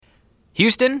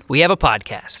Houston, we have a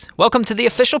podcast. Welcome to the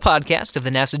official podcast of the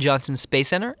NASA Johnson Space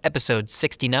Center, episode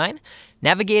 69,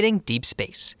 Navigating Deep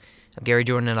Space. I'm Gary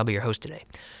Jordan, and I'll be your host today.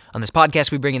 On this podcast,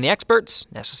 we bring in the experts,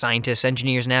 NASA scientists,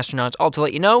 engineers, and astronauts, all to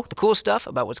let you know the cool stuff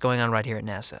about what's going on right here at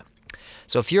NASA.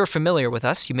 So if you're familiar with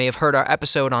us, you may have heard our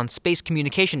episode on space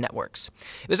communication networks.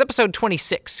 It was episode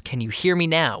 26, Can You Hear Me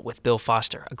Now, with Bill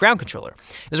Foster, a ground controller.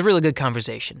 It was a really good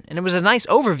conversation, and it was a nice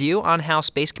overview on how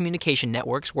space communication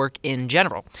networks work in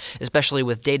general, especially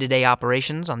with day-to-day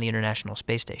operations on the International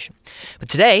Space Station. But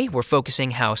today, we're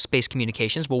focusing how space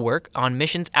communications will work on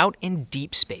missions out in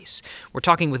deep space. We're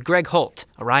talking with Greg Holt,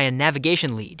 Orion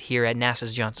navigation lead here at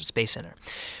NASA's Johnson Space Center.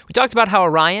 We talked about how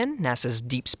Orion, NASA's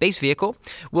deep space vehicle,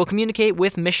 will communicate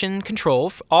with mission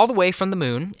control all the way from the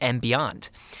moon and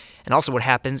beyond, and also what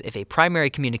happens if a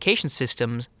primary communication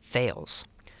system fails.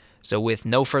 So with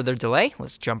no further delay,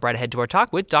 let's jump right ahead to our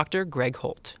talk with Dr. Greg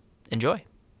Holt. Enjoy.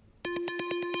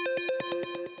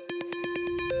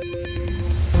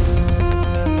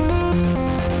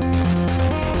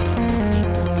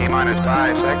 T-minus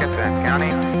 5 seconds and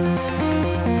counting.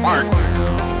 Mark.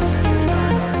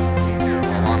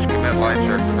 Launch commit lights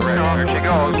are correct. Here she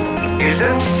goes.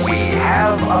 Houston, we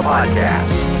have a podcast.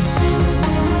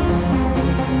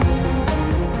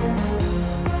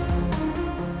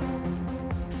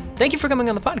 Thank you for coming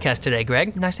on the podcast today,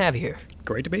 Greg. Nice to have you here.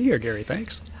 Great to be here, Gary.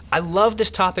 Thanks. I love this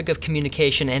topic of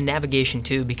communication and navigation,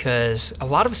 too, because a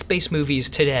lot of space movies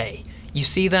today, you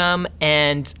see them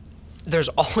and there's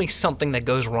always something that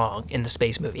goes wrong in the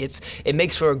space movie. It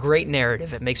makes for a great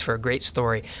narrative. It makes for a great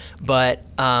story. But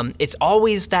it's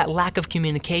always that lack of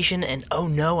communication and, oh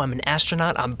no, I'm an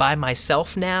astronaut. I'm by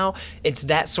myself now. It's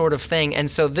that sort of thing. And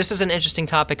so this is an interesting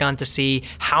topic on to see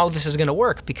how this is going to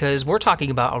work, because we're talking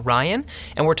about Orion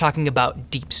and we're talking about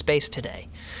deep space today.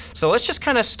 So let's just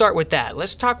kind of start with that.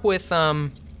 Let's talk with...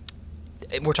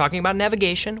 We're talking about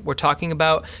navigation. We're talking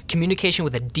about communication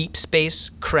with a deep space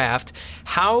craft.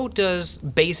 How does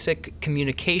basic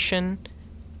communication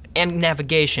and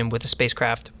navigation with a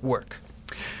spacecraft work?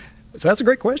 So that's a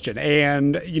great question.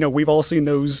 And, we've all seen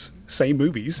those same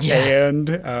movies, and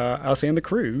us and the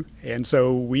crew. And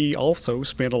so we also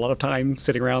spend a lot of time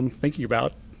sitting around thinking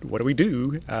about what do we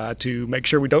do to make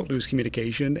sure we don't lose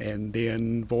communication, and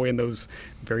then, boy, in those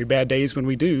very bad days when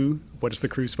we do, what is the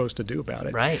crew supposed to do about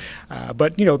it? Right.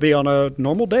 But on a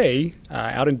normal day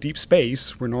out in deep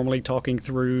space, we're normally talking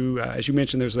through, as you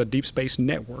mentioned, there's a deep space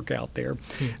network out there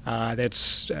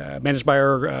that's managed by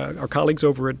our colleagues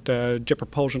over at Jet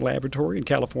Propulsion Laboratory in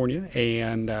California,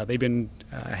 and they've been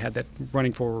had that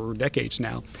running for decades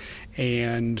now,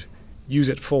 and use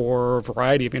it for a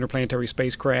variety of interplanetary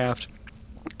spacecraft.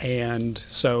 And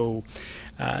so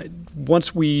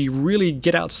once we really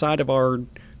get outside of our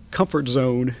comfort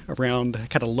zone around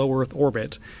kind of low Earth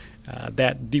orbit,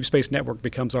 that deep space network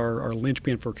becomes our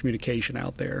linchpin for communication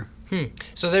out there.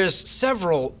 So there's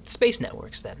several space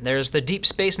networks then. There's the Deep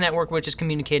Space Network, which is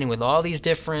communicating with all these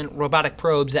different robotic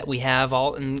probes that we have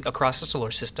all across the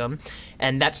solar system.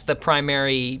 And that's the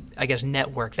primary,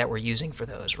 network that we're using for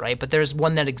those, right? But there's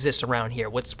one that exists around here.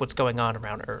 What's going on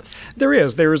around Earth?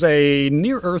 There's a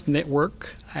near-Earth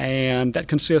network, and that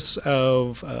consists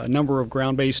of a number of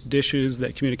ground-based dishes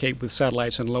that communicate with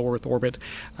satellites in low Earth orbit.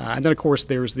 And then, of course,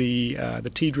 there's the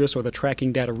TDRS, or the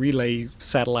Tracking Data Relay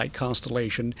satellite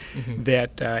constellation,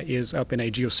 that is up in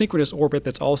a geosynchronous orbit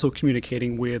that's also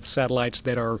communicating with satellites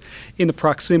that are in the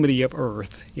proximity of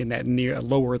Earth in that near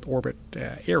low Earth orbit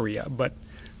area. But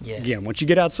again, once you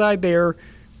get outside there,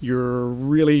 you're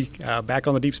really back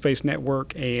on the Deep Space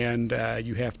Network, and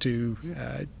you have to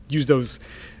use those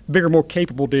bigger, more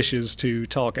capable dishes to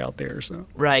talk out there. So.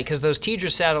 Right, because those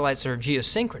TDRS satellites are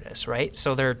geosynchronous, right?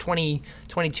 So they're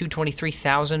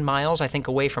 23,000 miles, I think,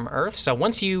 away from Earth. So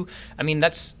once it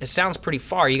sounds pretty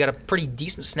far. You got a pretty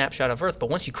decent snapshot of Earth, but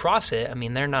once you cross it,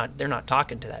 they're not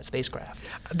talking to that spacecraft.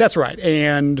 That's right,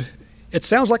 and it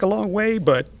sounds like a long way,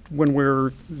 but when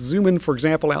we're zooming, for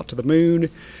example, out to the moon,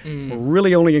 we're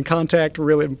really only in contact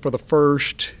for the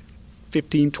first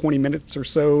 15, 20 minutes or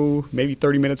so, maybe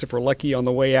 30 minutes if we're lucky on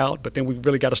the way out. But then we've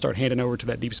really got to start handing over to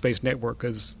that deep space network,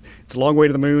 because it's a long way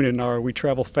to the moon, and we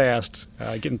travel fast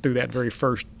getting through that very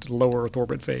first low Earth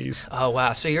orbit phase. Oh,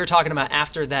 wow. So you're talking about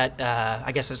after that,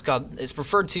 it's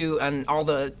referred to in all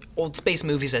the old space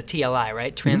movies as TLI,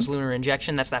 right? Translunar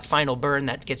injection. That's that final burn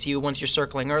that gets you once you're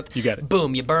circling Earth. You got it.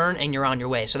 Boom, you burn and you're on your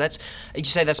way. So you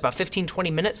say that's about 15,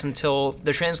 20 minutes until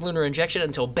the translunar injection,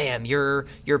 until bam, you're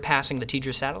passing the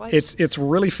TDRS satellites? It's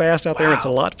really fast out there. It's a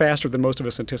lot faster than most of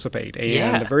us anticipate.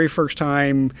 And the very first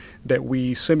time that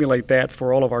we simulate that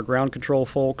for all of our ground control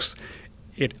folks,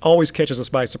 it always catches us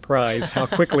by surprise how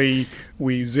quickly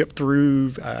we zip through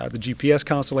the GPS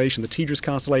constellation, the TDRS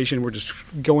constellation. We're just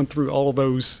going through all of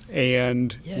those,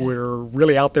 and we're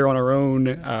really out there on our own,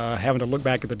 having to look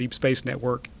back at the Deep Space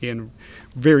Network in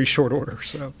very short order.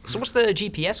 So what's the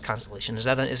GPS constellation? Is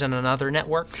that another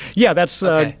network? Yeah, that's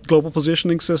global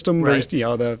positioning system. Right. There's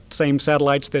the same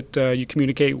satellites that you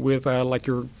communicate with, like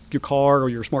your car or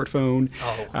your smartphone.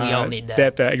 Oh, we all need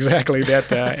that. Exactly.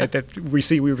 That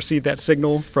we receive that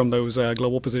signal from those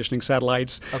global positioning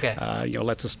satellites. Okay.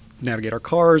 Lets us navigate our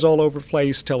cars all over the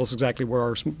place, tell us exactly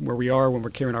where we are when we're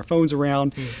carrying our phones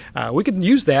around. We can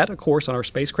use that, of course, on our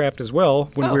spacecraft as well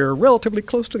when we're relatively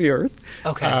close to the Earth.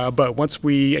 Okay. But once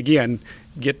we, again,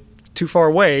 get too far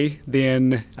away,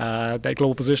 then that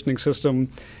global positioning system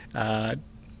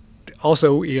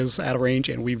also is out of range,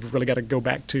 and we've really got to go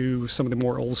back to some of the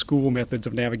more old school methods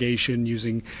of navigation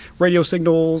using radio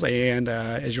signals and,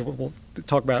 as we'll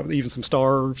talk about, even some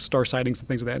star sightings and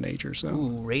things of that nature. So,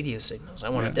 radio signals. I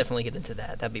want to definitely get into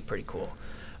that. That'd be pretty cool.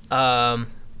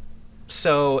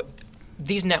 So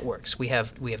these networks, we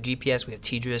have GPS, we have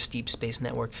TDRS, Deep Space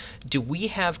Network. Do we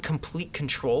have complete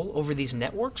control over these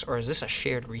networks, or is this a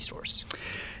shared resource?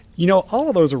 All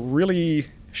of those are really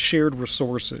shared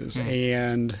resources,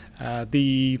 and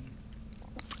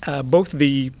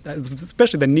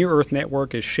especially the Near Earth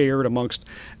network is shared amongst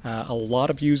a lot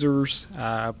of users,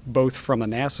 both from the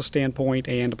NASA standpoint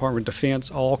and Department of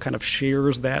Defense. All kind of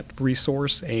shares that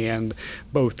resource and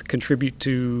both contribute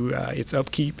to its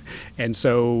upkeep, and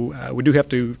so we do have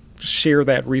to share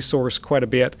that resource quite a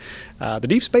bit. The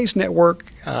Deep Space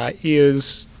Network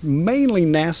is mainly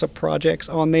NASA projects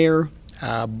on there,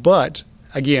 but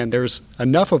again, there's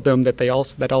enough of them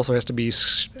that also has to be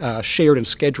shared and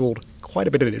scheduled quite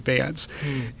a bit in advance.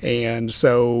 And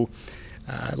so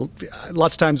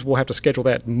lots of times we'll have to schedule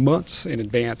that months in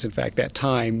advance, in fact, that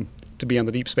time to be on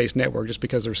the Deep Space Network, just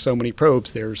because there's so many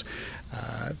probes. There's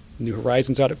New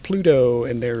Horizons out at Pluto,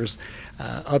 and there's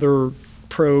other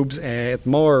probes at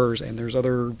Mars, and there's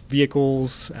other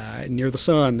vehicles near the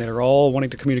sun that are all wanting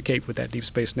to communicate with that Deep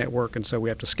Space Network, and so we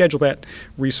have to schedule that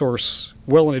resource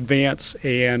well in advance,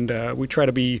 and we try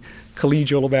to be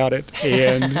collegial about it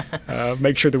and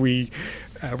make sure that we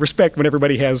respect when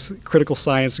everybody has critical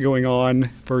science going on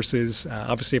versus,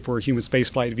 obviously, if we're a human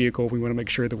spaceflight vehicle, we want to make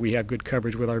sure that we have good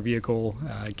coverage with our vehicle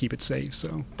and keep it safe.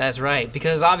 So that's right,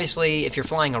 because obviously if you're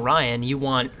flying Orion, you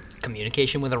want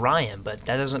communication with Orion, but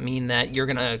that doesn't mean that you're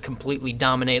going to completely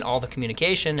dominate all the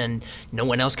communication and no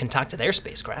one else can talk to their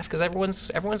spacecraft, because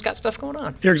everyone's got stuff going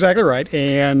on. You're exactly right.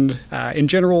 And in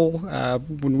general,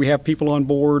 when we have people on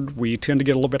board, we tend to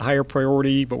get a little bit higher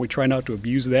priority, but we try not to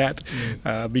abuse that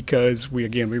because we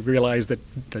realize that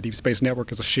the Deep Space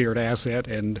Network is a shared asset,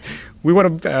 and we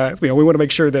want to make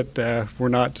sure that we're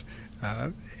not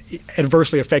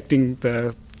adversely affecting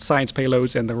the science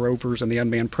payloads and the rovers and the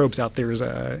unmanned probes out there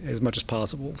as much as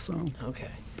possible. So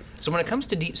okay. So when it comes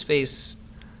to deep space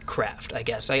craft, I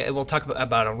guess we'll talk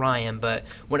about Orion, but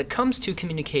when it comes to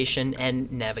communication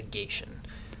and navigation,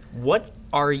 what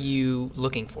are you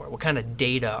looking for? What kind of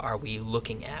data are we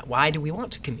looking at? Why do we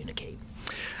want to communicate?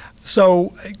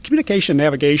 So communication and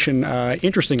navigation,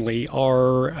 interestingly,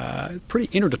 are pretty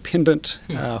interdependent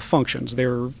functions.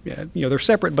 They're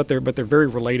separate, but they're very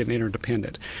related and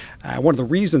interdependent. One of the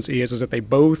reasons is that they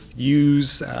both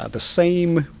use the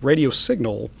same radio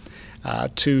signal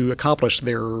to accomplish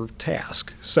their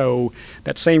task. So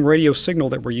that same radio signal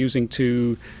that we're using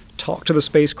to talk to the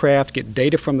spacecraft, get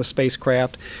data from the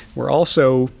spacecraft, we're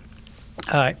also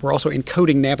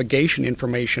encoding navigation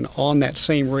information on that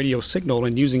same radio signal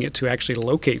and using it to actually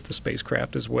locate the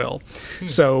spacecraft as well.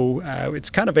 So it's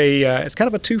kind of a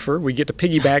twofer. We get to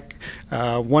piggyback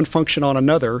one function on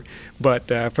another, but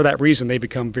for that reason they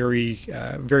become very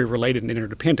related and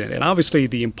interdependent. And obviously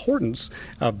the importance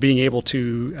of being able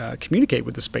to communicate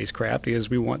with the spacecraft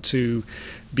is we want to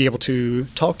be able to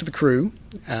talk to the crew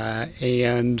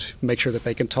and make sure that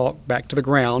they can talk back to the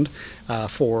ground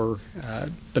for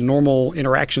the normal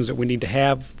interactions that we need to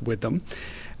have with them.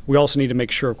 We also need to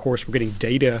make sure, of course, we're getting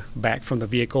data back from the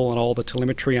vehicle and all the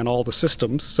telemetry on all the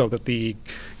systems so that the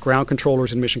ground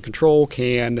controllers and mission control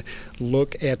can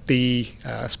look at the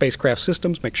spacecraft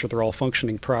systems, make sure they're all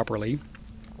functioning properly.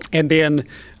 And then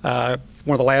one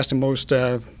of the last and most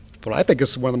what I think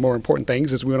is one of the more important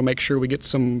things is we want to make sure we get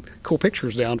some cool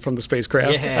pictures down from the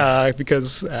spacecraft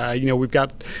because we've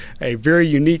got a very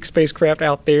unique spacecraft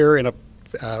out there in a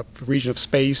region of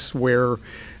space where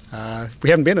we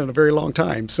haven't been in a very long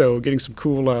time. So getting some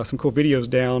cool videos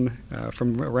down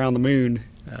from around the moon,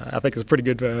 I think is a pretty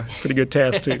good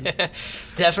task too.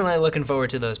 Definitely looking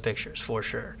forward to those pictures for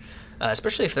sure.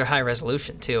 especially if they're high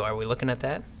resolution too. Are we looking at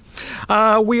that?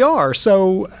 We are.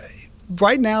 So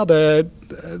right now, the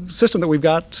system that we've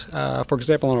got, for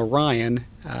example, on Orion,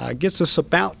 gets us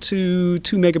about 2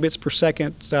 megabits per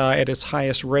second at its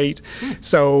highest rate.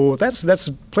 So that's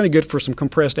plenty good for some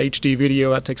compressed HD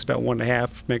video. That takes about 1.5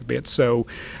 megabits.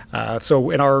 So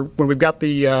when we've got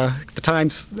the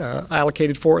times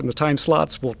allocated for it and the time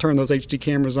slots, we'll turn those HD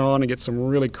cameras on and get some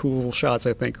really cool shots,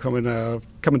 I think, coming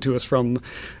to us from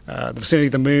the vicinity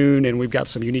of the moon. And we've got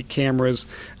some unique cameras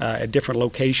at different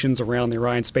locations around the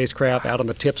Orion spacecraft, out on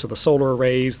the tips of the solar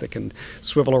arrays that can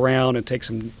swivel around and take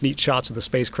some neat shots of the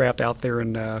spacecraft out there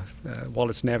and while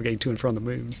it's navigating to and from the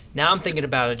moon. Now I'm thinking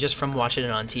about it just from watching it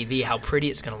on TV, how pretty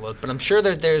it's going to look. But I'm sure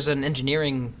that there's an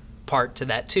engineering part to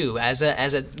that too.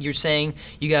 You're saying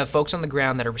you have folks on the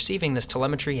ground that are receiving this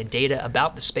telemetry and data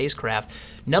about the spacecraft.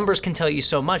 Numbers can tell you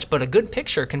so much, but a good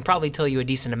picture can probably tell you a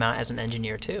decent amount as an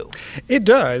engineer too. It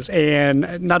does,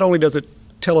 and not only does it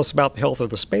tell us about the health of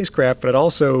the spacecraft, but it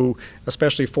also,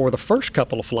 especially for the first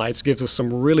couple of flights, gives us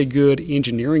some really good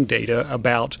engineering data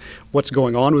about what's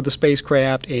going on with the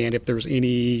spacecraft and if there's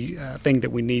any thing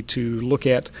that we need to look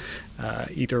at,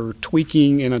 either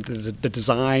tweaking in the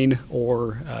design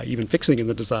or even fixing in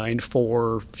the design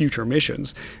for future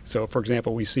missions. So, for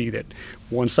example, we see that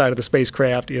one side of the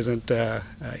spacecraft isn't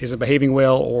behaving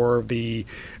well, or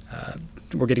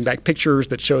we're getting back pictures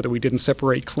that show that we didn't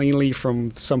separate cleanly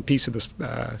from some piece of the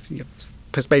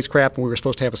spacecraft when we were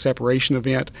supposed to have a separation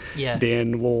event. Yeah.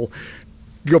 Then we'll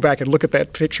go back and look at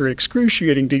that picture in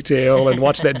excruciating detail and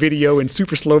watch that video in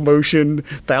super slow motion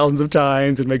thousands of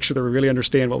times and make sure that we really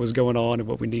understand what was going on and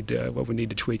what we need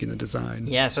to tweak in the design.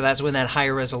 Yeah, so that's when that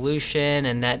higher resolution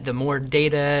and that the more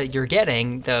data you're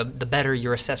getting, the better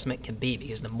your assessment can be,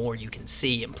 because the more you can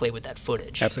see and play with that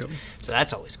footage. Absolutely. So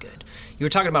that's always good. You were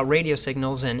talking about radio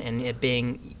signals and it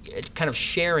being kind of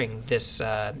sharing this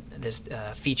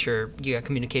feature,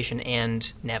 communication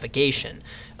and navigation.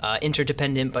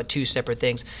 Interdependent, but two separate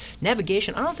things.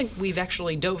 Navigation, I don't think we've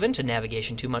actually dove into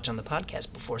navigation too much on the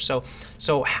podcast before. So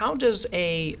how does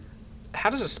a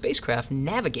spacecraft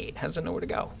navigate? How does it know where to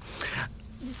go?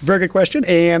 Very good question,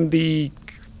 and the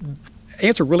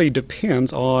answer really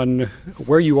depends on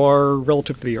where you are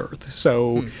relative to the Earth.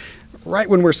 So right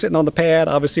when we're sitting on the pad,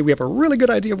 obviously we have a really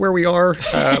good idea of where we are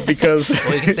because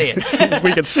well, you can see it.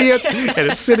 we can see it,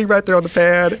 and it's sitting right there on the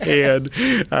pad.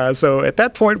 And so at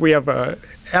that point, we have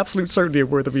absolute certainty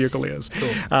of where the vehicle is.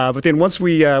 Cool. But then once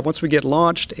we get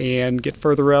launched and get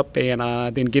further up and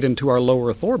then get into our low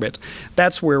Earth orbit,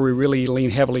 that's where we really lean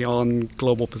heavily on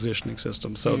global positioning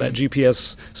systems. So that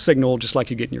GPS signal, just like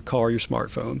you get in your car, your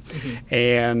smartphone.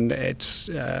 And it's,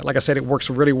 like I said, it works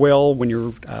really well when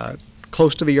you're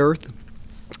close to the Earth.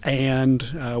 And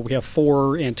we have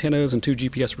 4 antennas and 2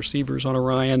 GPS receivers on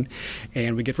Orion,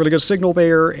 and we get really good signal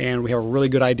there, and we have a really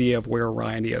good idea of where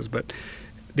Orion is. But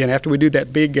then after we do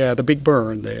that the big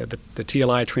burn, the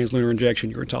TLI translunar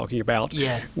injection you were talking about,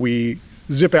 we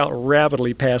zip out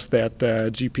rapidly past that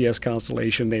GPS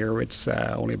constellation there. It's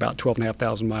only about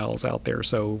 12,500 miles out there.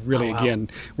 So really, again,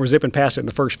 we're zipping past it in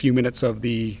the first few minutes of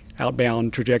the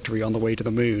outbound trajectory on the way to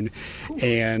the moon.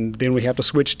 And then we have to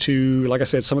switch to, like I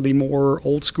said, some of the more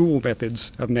old school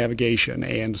methods of navigation.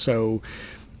 And so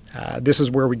this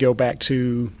is where we go back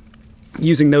to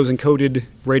using those encoded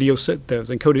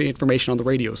information on the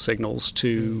radio signals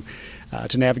to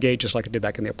navigate, just like it did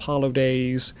back in the Apollo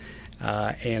days.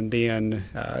 And then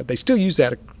they still use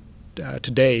that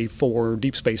today for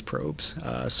deep space probes.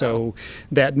 So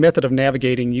that method of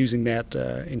navigating using that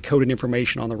encoded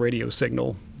information on the radio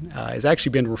signal has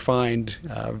actually been refined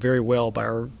very well by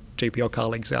our JPL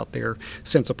colleagues out there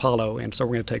since Apollo, and so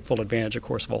we're going to take full advantage, of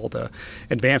course, of all the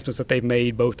advancements that they've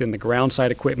made both in the ground side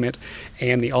equipment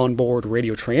and the onboard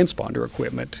radio transponder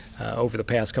equipment over the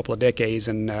past couple of decades,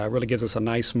 and really gives us a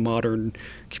nice modern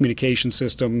communication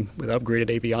system with upgraded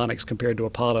avionics compared to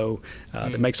Apollo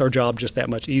that makes our job just that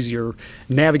much easier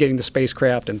navigating the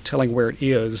spacecraft and telling where it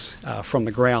is from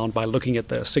the ground by looking at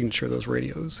the signature of those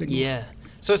radio signals. Yeah.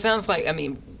 So it sounds like, I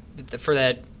mean, for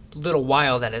that little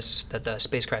while that the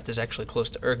spacecraft is actually close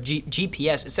to Earth,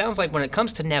 GPS, it sounds like when it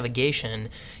comes to navigation,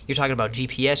 you're talking about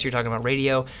GPS, you're talking about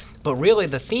radio, but really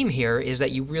the theme here is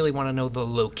that you really want to know the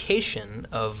location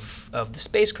of the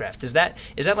spacecraft. Is that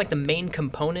like the main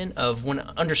component of when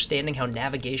understanding how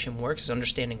navigation works, is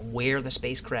understanding where the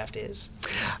spacecraft is?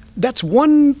 That's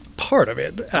one part of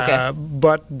it. Okay.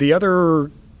 But the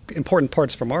other important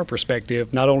parts from our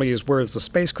perspective, not only is where is the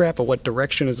spacecraft, but what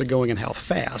direction is it going and how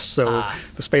fast. So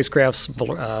the spacecraft's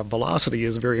velocity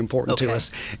is very important to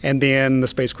us, and then the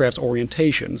spacecraft's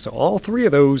orientation. So all three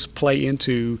of those play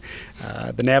into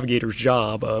the navigator's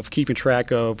job of keeping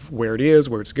track of where it is,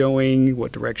 where it's going,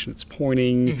 what direction it's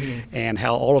pointing, and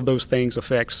how all of those things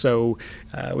affect. So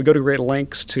we go to great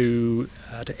lengths to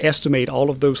estimate all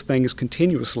of those things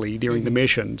continuously during the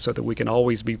mission so that we can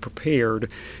always be prepared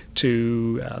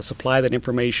to supply that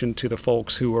information to the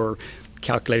folks who are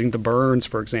calculating the burns,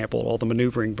 for example, all the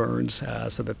maneuvering burns,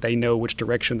 so that they know which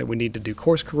direction that we need to do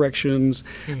course corrections.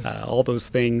 All those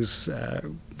things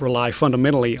rely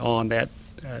fundamentally on that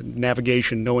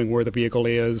navigation, knowing where the vehicle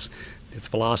is, its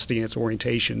velocity and its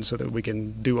orientation, so that we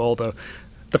can do all the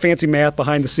fancy math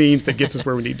behind the scenes that gets us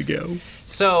where we need to go.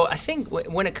 So I think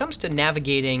when it comes to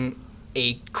navigating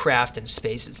a craft in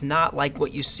space, it's not like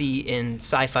what you see in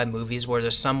sci-fi movies where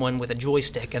there's someone with a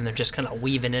joystick and they're just kind of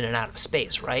weaving in and out of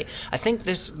space, right? I think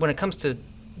this, when it comes to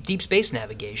deep space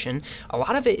navigation, a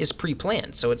lot of it is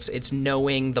pre-planned. So it's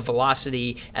knowing the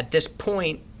velocity at this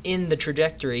point in the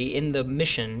trajectory, in the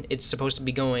mission, it's supposed to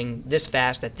be going this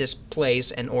fast at this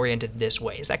place and oriented this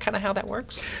way. Is that kind of how that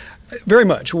works? Very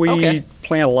much. We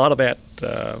plan a lot of that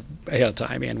ahead of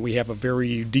time, and we have a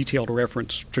very detailed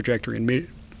reference trajectory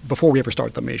before we ever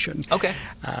start the mission.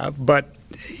 But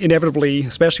inevitably,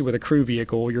 especially with a crew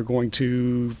vehicle, you're going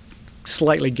to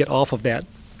slightly get off of that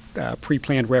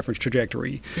pre-planned reference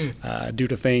trajectory due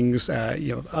to things,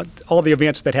 all the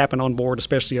events that happen on board,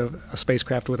 especially a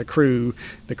spacecraft with a crew.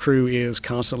 The crew is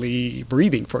constantly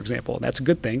breathing, for example. And that's a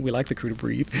good thing. We like the crew to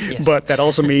breathe. Yes. But that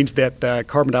also means that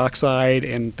carbon dioxide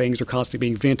and things are constantly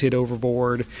being vented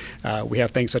overboard. We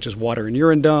have things such as water and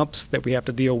urine dumps that we have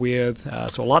to deal with.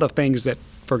 So a lot of things that,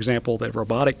 for example, that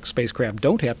robotic spacecraft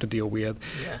don't have to deal with.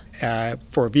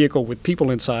 For a vehicle with people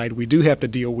inside, we do have to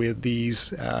deal with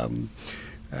these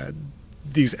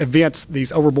events,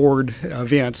 these overboard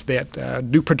events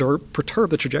that do perturb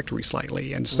the trajectory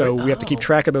slightly. And so we have to keep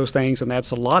track of those things, and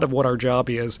that's a lot of what our job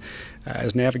is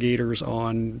as navigators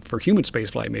for human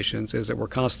spaceflight missions, is that we're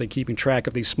constantly keeping track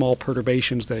of these small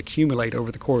perturbations that accumulate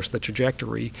over the course of the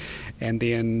trajectory, and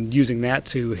then using that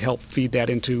to help feed that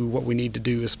into what we need to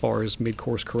do as far as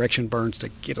mid-course correction burns to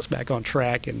get us back on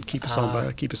track and keep us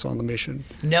on the mission.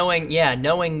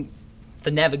 Knowing the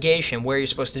navigation, where you're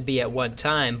supposed to be at one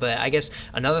time. But I guess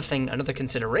another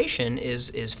consideration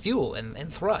is fuel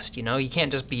and thrust. You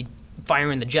can't just be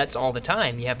firing the jets all the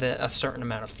time. You have a certain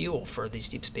amount of fuel for these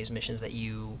deep space missions that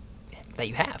you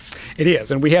have. It is,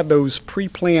 and we have those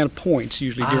pre-planned points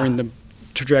usually during the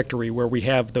trajectory where we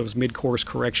have those mid-course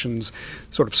corrections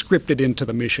sort of scripted into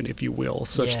the mission, if you will,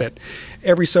 such that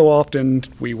every so often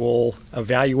we will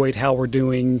evaluate how we're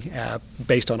doing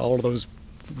based on all of those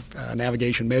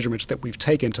navigation measurements that we've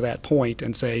taken to that point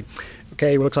and say,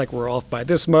 okay, it looks like we're off by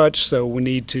this much, so we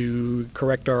need to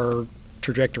correct our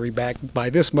trajectory back by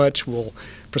this much. We'll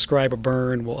prescribe a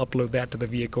burn, we'll upload that to the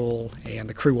vehicle, and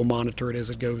the crew will monitor it as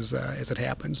it goes, as it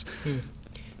happens.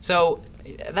 So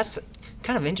that's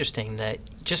kind of interesting that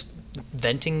just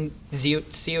venting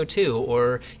CO2,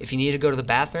 or if you need to go to the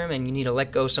bathroom and you need to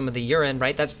let go some of the urine,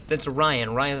 right? That's Orion.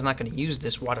 Orion's not going to use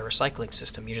this water recycling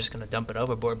system. You're just going to dump it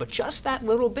overboard. But just that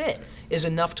little bit is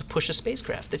enough to push a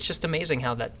spacecraft. It's just amazing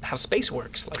how space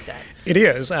works like that. It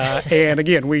is. And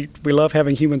again, we love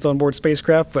having humans on board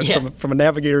spacecraft, but from a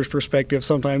navigator's perspective,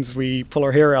 sometimes we pull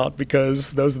our hair out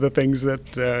because those are the things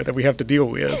that we have to deal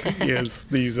with, is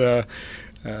these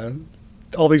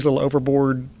all these little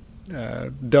overboard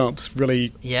dumps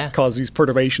really cause these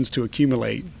perturbations to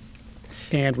accumulate,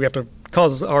 and we have to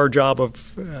cause our job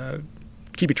of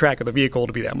keeping track of the vehicle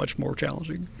to be that much more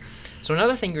challenging. So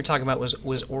another thing you were talking about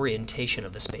was orientation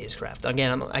of the spacecraft.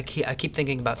 Again, I keep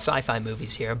thinking about sci-fi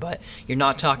movies here, but you're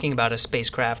not talking about a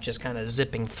spacecraft just kind of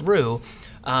zipping through.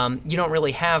 You don't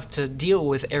really have to deal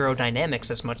with aerodynamics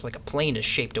as much, like a plane is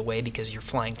shaped away because you're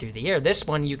flying through the air. This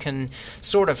one you can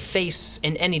sort of face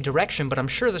in any direction, but I'm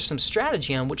sure there's some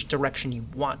strategy on which direction you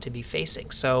want to be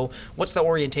facing. So what's the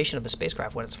orientation of the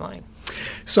spacecraft when it's flying?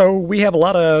 So we have a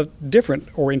lot of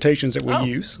different orientations that we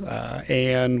use,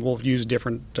 and we'll use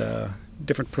different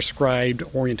prescribed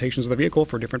orientations of the vehicle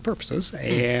for different purposes.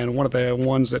 And one of the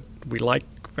ones that we like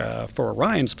for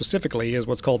Orion specifically is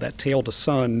what's called that tail to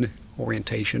sun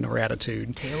orientation or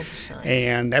attitude. Tail to sun.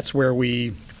 And that's where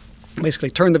we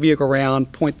basically turn the vehicle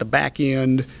around, point the back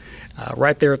end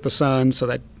right there at the sun, so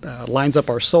that lines up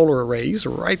our solar arrays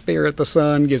right there at the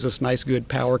sun, gives us nice good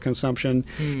power consumption,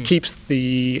 keeps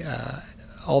the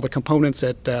all the components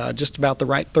at just about the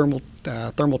right thermal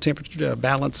temperature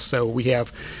balance. So we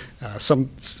have some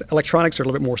electronics are a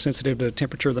little bit more sensitive to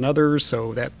temperature than others.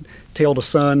 So that tail to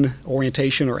sun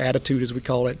orientation, or attitude as we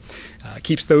call it,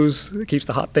 keeps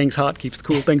the hot things hot, keeps the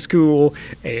cool things cool,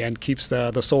 and keeps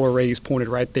the solar rays pointed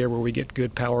right there where we get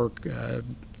good power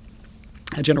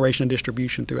generation and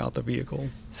distribution throughout the vehicle.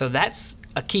 So that's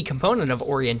a key component of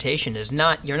orientation.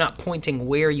 You're not pointing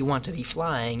where you want to be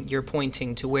flying, you're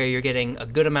pointing to where you're getting a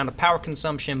good amount of power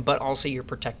consumption, but also you're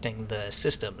protecting the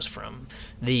systems from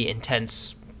the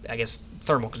intense, I guess,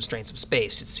 thermal constraints of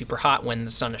space. It's super hot when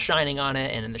the sun is shining on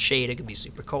it, and in the shade it could be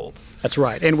super cold. That's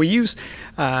right. And we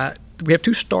have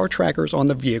 2 star trackers on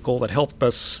the vehicle that help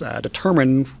us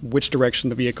determine which direction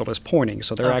the vehicle is pointing.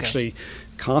 So they're actually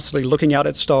constantly looking out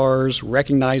at stars,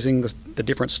 recognizing the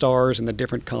different stars and the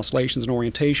different constellations and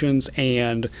orientations,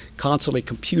 and constantly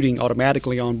computing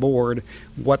automatically on board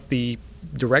what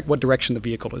direction the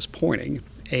vehicle is pointing.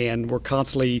 And we're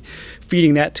constantly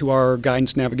feeding that to our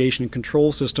guidance, navigation, and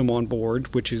control system on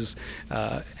board, which is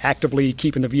actively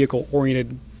keeping the vehicle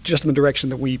oriented just in the direction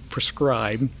that we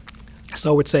prescribe.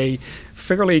 So it's a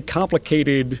fairly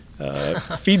complicated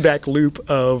feedback loop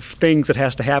of things that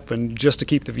has to happen just to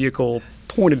keep the vehicle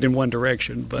pointed in one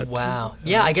direction. But wow.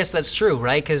 Yeah, I guess that's true,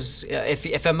 right? Because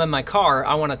if I'm in my car,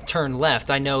 I want to turn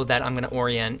left. I know that I'm going to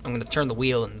orient, I'm going to turn the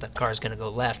wheel, and the car's going to go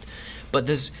left. But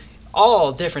there's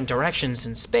all different directions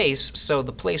in space, so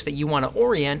the place that you want to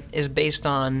orient is based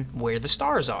on where the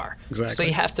stars are. Exactly. So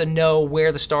you have to know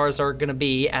where the stars are going to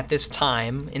be at this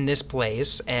time, in this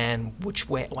place, and which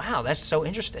way. Wow, that's so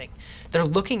interesting. They're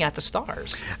looking at the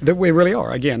stars. We really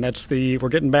are. Again, we're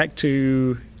getting back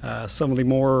to some of the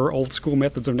more old school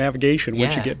methods of navigation.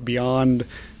 Once you get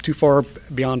too far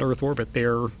beyond Earth orbit,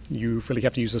 there you really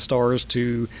have to use the stars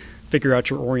to figure out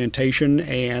your orientation,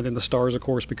 and then the stars, of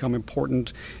course, become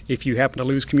important. If you happen to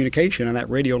lose communication on that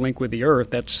radio link with the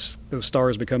Earth, those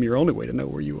stars become your only way to know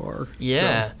where you are.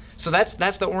 Yeah. So that's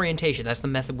the orientation. That's the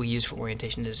method we use for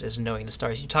orientation, is knowing the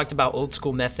stars. You talked about old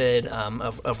school method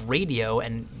of radio,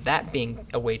 and that being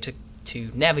a way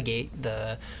to navigate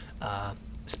the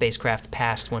spacecraft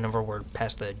whenever we're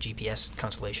past the GPS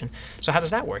constellation. So how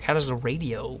does that work? How does the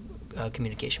radio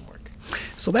communication work?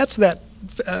 So that's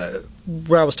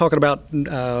where I was talking about,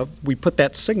 we put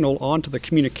that signal onto the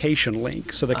communication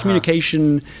link. So the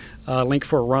communication link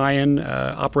for Orion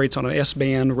operates on an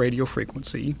S-band radio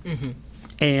frequency. Mm-hmm.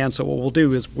 And so what we'll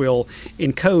do is we'll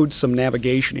encode some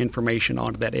navigation information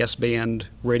onto that S-band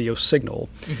radio signal.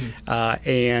 Mm-hmm.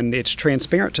 And it's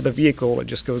transparent to the vehicle. It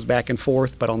just goes back and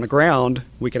forth. But on the ground,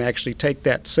 we can actually take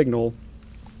that signal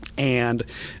and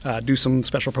do some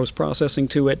special post-processing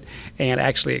to it and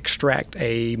actually extract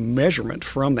a measurement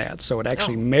from that. So it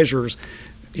actually measures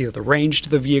either the range to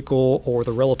the vehicle or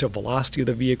the relative velocity of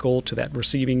the vehicle to that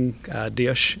receiving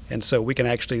dish. And so we can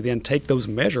actually then take those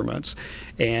measurements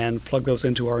and plug those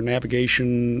into our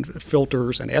navigation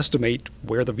filters and estimate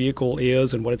where the vehicle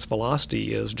is and what its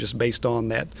velocity is, just based on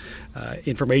that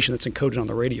information that's encoded on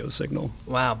the radio signal.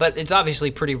 Wow, but it's obviously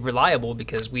pretty reliable,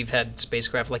 because we've had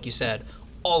spacecraft, like you said,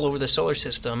 all over the solar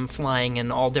system, flying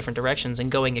in all different directions and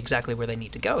going exactly where they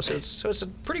need to go. So it's a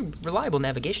pretty reliable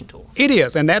navigation tool. It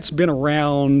is, and that's been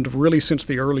around really since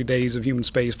the early days of human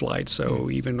spaceflight. So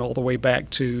even all the way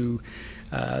back to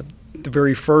the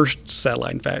very first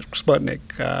satellite, in fact,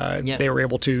 Sputnik, they were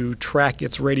able to track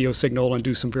its radio signal and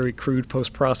do some very crude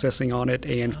post-processing on it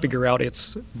and figure out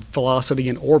its velocity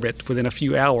in orbit within a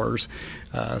few hours.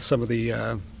 Some of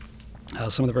the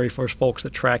very first folks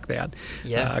that tracked that.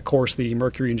 Yeah. Of course, the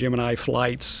Mercury and Gemini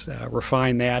flights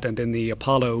refined that, and then the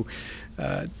Apollo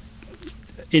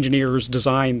engineers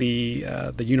designed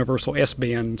the universal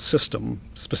S-band system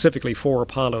specifically for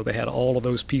Apollo. They had all of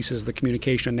those pieces, the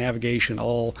communication and navigation,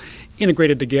 all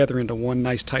integrated together into one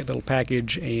nice tight little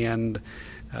package, and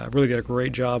really did a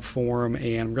great job for them,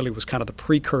 and really was kind of the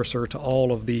precursor to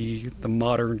all of the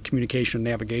modern communication and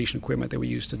navigation equipment that we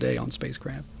use today on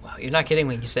spacecraft. Wow, you're not kidding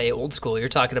when you say old school. You're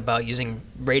talking about using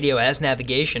radio as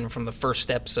navigation from the first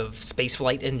steps of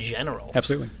spaceflight in general.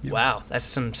 Absolutely. Yeah. Wow, that's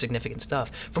some significant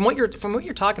stuff. From what you're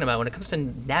talking about, when it comes to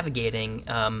navigating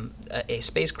a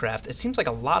spacecraft, it seems like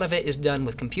a lot of it is done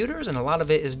with computers, and a lot of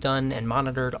it is done and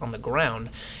monitored on the ground.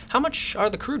 How much are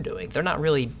the crew doing? They're not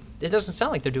really. It doesn't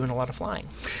sound like they're doing a lot of flying.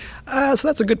 So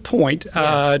that's a good point.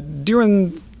 Yeah.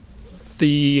 During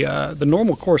the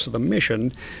normal course of the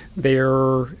mission,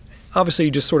 they're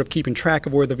obviously just sort of keeping track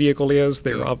of where the vehicle is.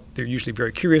 They're usually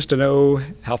very curious to know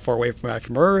how far away am I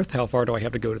from Earth, how far do I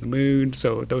have to go to the moon.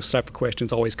 So those type of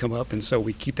questions always come up, and so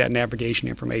we keep that navigation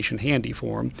information handy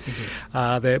for them.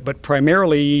 Mm-hmm. But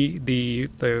primarily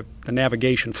the the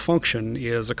navigation function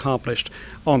is accomplished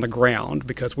on the ground,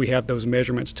 because we have those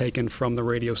measurements taken from the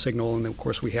radio signal, and of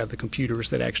course we have the computers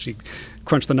that actually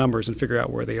crunch the numbers and figure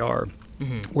out where they are.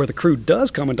 Where the crew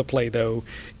does come into play, though,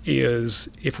 is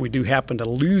if we do happen to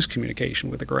lose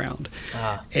communication with the ground.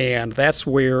 And that's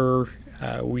where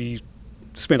we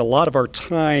spend a lot of our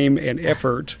time and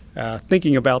effort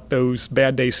thinking about those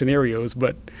bad day scenarios,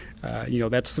 but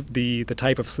that's the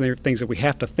type of things that we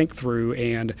have to think through.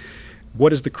 And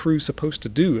what is the crew supposed to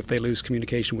do if they lose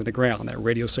communication with the ground? That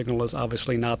radio signal is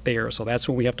obviously not there, so that's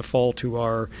when we have to fall to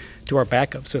our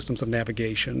backup systems of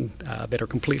navigation that are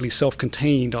completely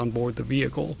self-contained on board the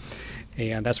vehicle.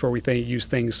 And that's where we use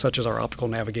things such as our optical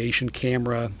navigation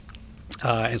camera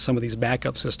and some of these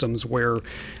backup systems where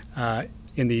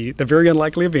in the very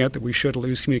unlikely event that we should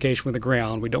lose communication with the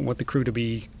ground, we don't want the crew to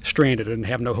be stranded and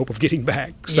have no hope of getting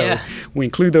back. So we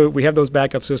we have those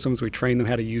backup systems, we train them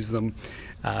how to use them,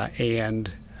 and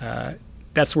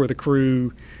that's where the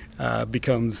crew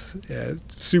becomes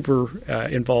super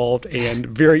involved and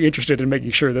very interested in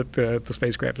making sure that the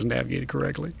spacecraft is navigated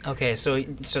correctly. Okay, so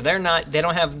they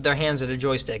don't have their hands at a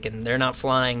joystick and they're not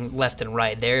flying left and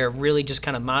right. They're really just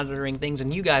kind of monitoring things,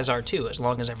 and you guys are too, as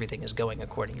long as everything is going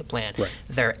according to plan. Right.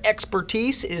 Their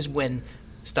expertise is when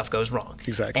stuff goes wrong.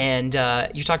 Exactly. And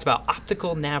you talked about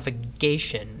optical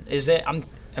navigation. Is it?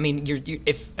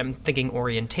 If I'm thinking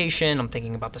orientation, I'm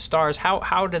thinking about the stars.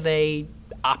 How do they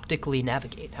optically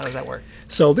navigate? How does that work?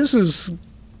 So this is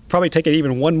probably taking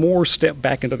even one more step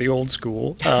back into the old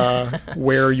school,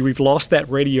 where we've lost that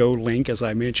radio link, as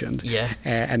I mentioned. Yeah.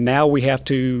 And now we have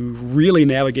to really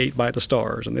navigate by the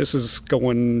stars. And this is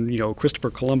going, Christopher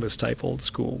Columbus type old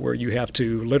school, where you have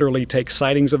to literally take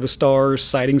sightings of the stars,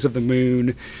 sightings of the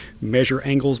moon, measure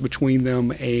angles between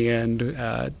them,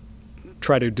 and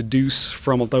try to deduce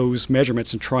from those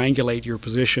measurements and triangulate your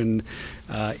position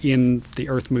in the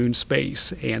Earth-Moon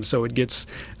space. And so it gets,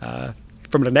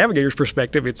 from the navigator's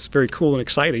perspective, it's very cool and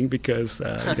exciting because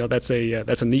that's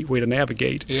a neat way to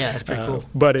navigate. Yeah, that's pretty cool.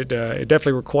 But it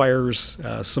definitely requires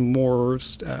some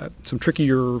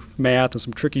trickier math and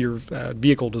some trickier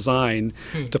vehicle design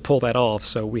to pull that off.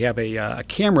 So we have a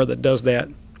camera that does that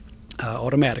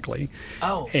automatically.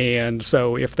 Oh. And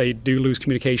so if they do lose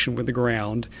communication with the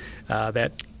ground,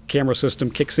 that camera system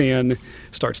kicks in,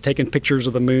 starts taking pictures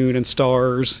of the moon and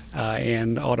stars,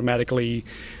 and automatically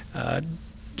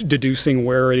deducing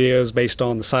where it is based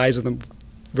on the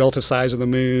relative size of the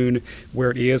moon, where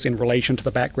it is in relation to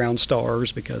the background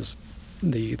stars, because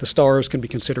the stars can be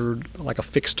considered like a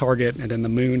fixed target, and then the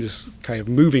moon is kind of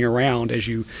moving around as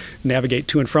you navigate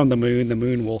to and from the moon. The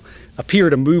moon will appear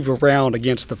to move around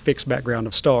against the fixed background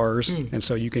of stars, and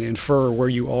so you can infer where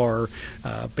you are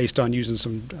based on using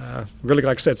some, really,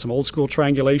 like I said, some old school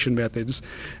triangulation methods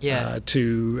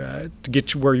to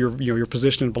get you where your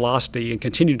position and velocity, and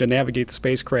continue to navigate the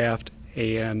spacecraft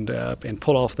and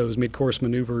pull off those mid-course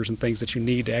maneuvers and things that you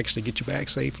need to actually get you back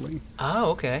safely. Oh,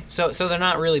 okay. So they're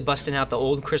not really busting out the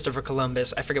old Christopher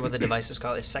Columbus. I forget what the device is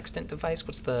called. Is sextant device?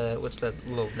 What's the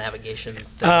little navigation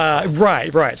thing?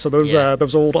 Right. So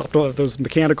those old those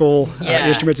mechanical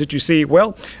instruments that you see.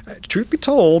 Well, truth be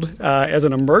told, as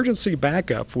an emergency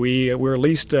backup, we're at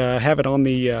least have it on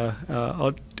the.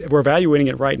 We're evaluating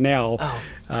it right now.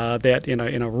 That in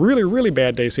a really, really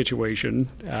bad day situation,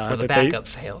 where the backup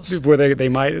fails, where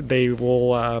they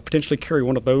will potentially carry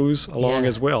one of those along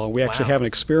as well. And we actually have an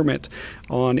experiment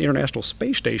on International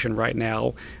Space Station right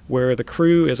now where the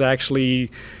crew is actually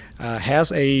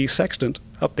has a sextant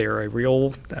up there, a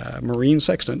real marine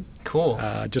sextant. Cool.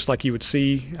 Just like you would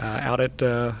see out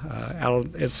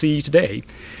at sea today.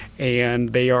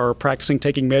 And they are practicing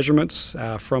taking measurements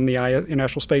from the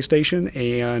International Space Station,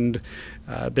 and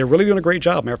they're really doing a great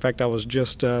job. Matter of fact, I was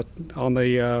just on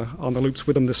the loops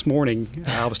with them this morning.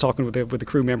 I was talking with the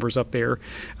crew members up there,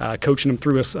 coaching them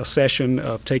through a session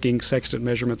of taking sextant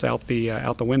measurements out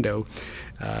the window,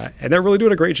 and they're really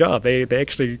doing a great job. They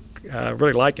actually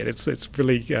really like it. It's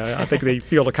really I think they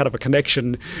feel a kind of a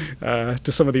connection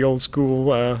to some of the old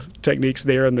school techniques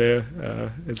there,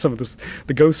 and some of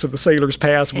the ghosts of the sailors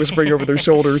past whispering over their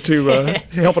shoulder to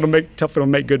helping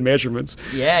them make good measurements.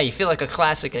 Yeah, you feel like a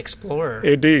classic explorer.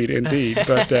 Indeed.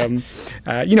 But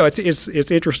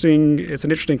it's interesting. It's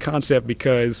an interesting concept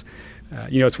because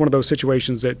it's one of those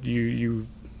situations that you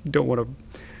don't want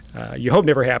to. You hope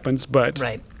never happens, but.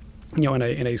 Right. In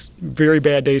a very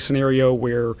bad day scenario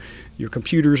where your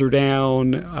computers are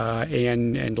down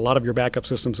and a lot of your backup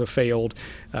systems have failed,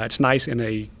 it's nice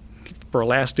for a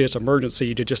last-ditch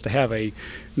emergency to have a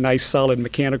nice, solid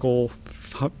mechanical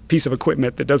piece of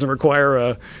equipment that doesn't require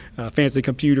a fancy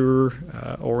computer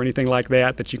or anything like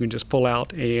that you can just pull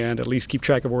out and at least keep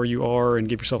track of where you are and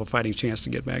give yourself a fighting chance to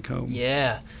get back home.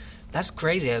 Yeah. That's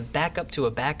crazy, a backup to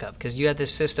a backup, because you have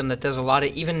this system that does a lot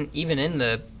of, even in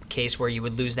the case where you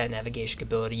would lose that navigation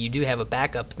ability, you do have a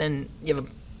backup, then you have a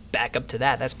backup to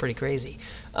that. That's pretty crazy.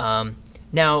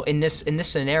 Now, in this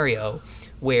scenario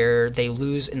where they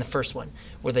lose, in the first one,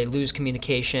 where they lose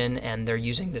communication and they're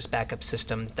using this backup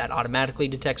system that automatically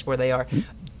detects where they are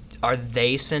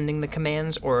they sending the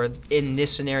commands, or in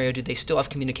this scenario, do they still have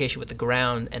communication with the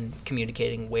ground and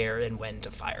communicating where and when to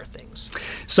fire things?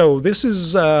 So this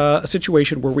is a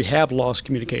situation where we have lost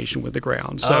communication with the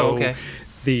ground. So okay.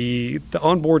 The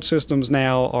onboard systems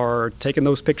now are taking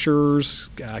those pictures,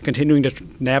 continuing to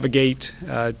navigate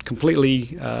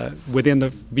completely within the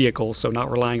vehicle, so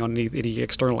not relying on any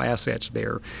external assets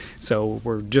there. So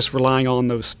we're just relying on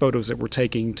those photos that we're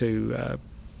taking to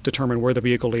determine where the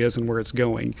vehicle is and where it's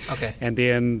going. Okay. And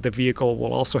then the vehicle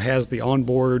will also has the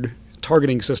onboard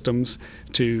targeting systems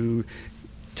to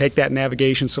take that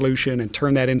navigation solution and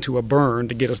turn that into a burn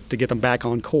to get them back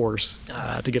on course,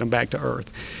 to get them back to Earth.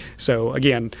 So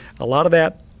again, a lot of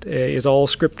that is all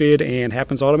scripted and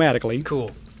happens automatically.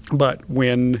 Cool. But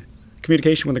when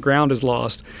communication with the ground is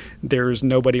lost, there's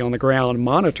nobody on the ground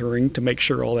monitoring to make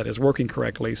sure all that is working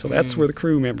correctly. So that's where the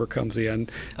crew member comes in.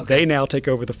 Okay. They now take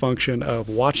over the function of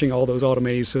watching all those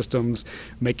automated systems,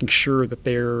 making sure that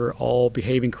they're all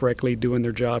behaving correctly, doing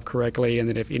their job correctly, and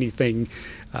then if anything,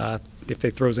 if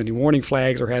they throws any warning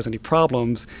flags or has any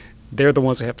problems, they're the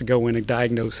ones that have to go in and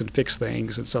diagnose and fix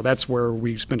things. And so that's where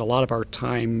we spend a lot of our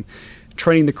time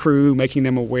training the crew, making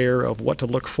them aware of what to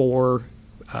look for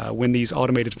when these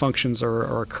automated functions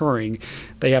are occurring.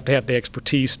 They have to have the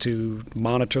expertise to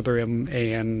monitor them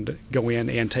and go in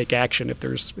and take action if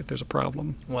there's a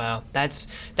problem. Wow, that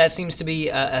seems to be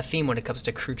a theme when it comes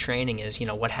to crew training. Is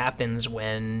what happens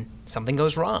when something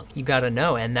goes wrong. You got to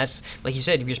know, and that's, like you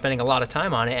said, you're spending a lot of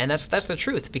time on it, and that's the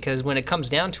truth. Because when it comes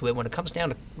down to it, when it comes down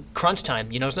to crunch time,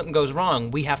 something goes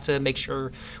wrong, we have to make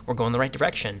sure we're going the right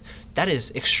direction. That is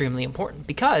extremely important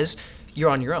because you're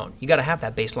on your own. You got to have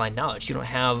that baseline knowledge.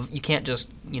 You can't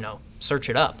just, search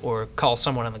it up or call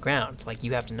someone on the ground. Like,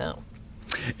 you have to know.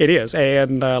 It is.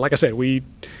 And like I said, it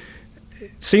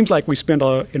seems like we spend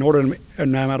an inordinate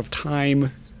amount of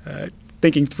time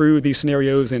thinking through these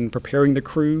scenarios and preparing the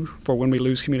crew for when we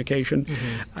lose communication.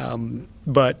 Mm-hmm.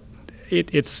 But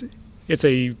it's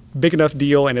a big enough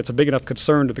deal and it's a big enough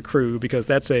concern to the crew because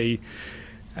that's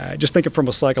just think it from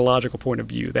a psychological point of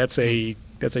view. That's a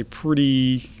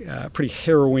pretty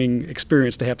harrowing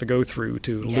experience to have to go through,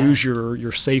 to lose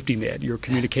your safety net, your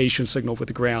communication signal with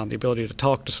the ground, the ability to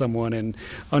talk to someone and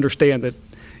understand that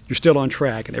you're still on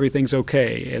track and everything's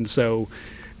okay. And so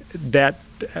that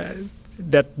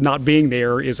not being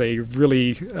there is a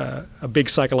really a big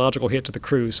psychological hit to the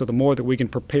crew. So the more that we can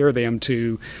prepare them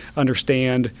to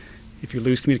understand, if you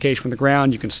lose communication from the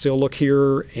ground, you can still look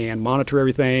here and monitor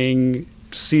everything,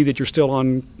 see that you're still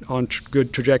on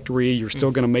good trajectory, you're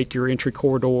still going to make your entry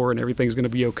corridor and everything's going to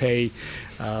be okay.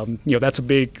 That's a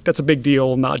big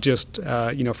deal, not just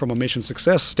from a mission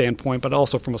success standpoint, but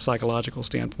also from a psychological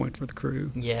standpoint for the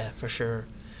crew. Yeah, for sure.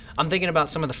 I'm thinking about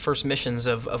some of the first missions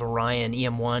of Orion,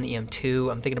 EM1,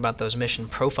 EM2. I'm thinking about those mission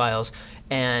profiles,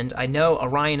 and I know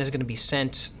Orion is going to be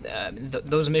sent.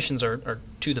 Those missions are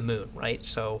to the moon, right?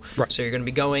 So you're going to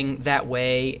be going that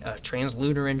way,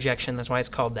 translunar injection. That's why it's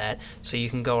called that. So you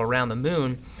can go around the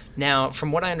moon. Now,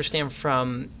 from what I understand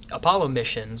from Apollo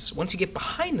missions, once you get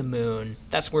behind the moon,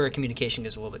 that's where communication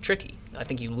gets a little bit tricky. I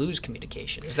think you lose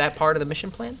communication. Is that part of the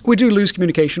mission plan? We do lose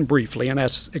communication briefly, and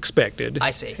that's expected. I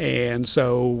see. And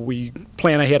so we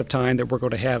plan ahead of time that we're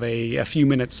going to have a few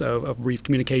minutes of brief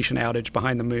communication outage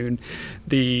behind the moon.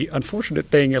 The unfortunate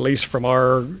thing, at least from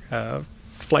our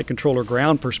flight controller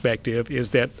ground perspective, is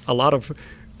that a lot of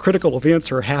critical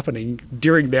events are happening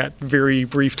during that very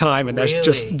brief time, and that's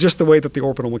just the way that the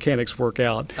orbital mechanics work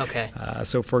out. Okay.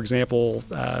 So, for example,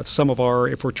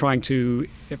 if we're trying to,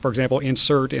 for example,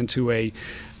 insert into a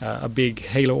big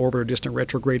halo orbit or distant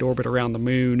retrograde orbit around the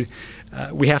moon,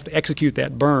 we have to execute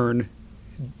that burn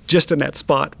just in that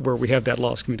spot where we have that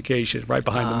lost communication, right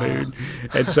behind the moon.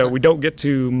 And so we don't get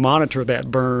to monitor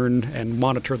that burn and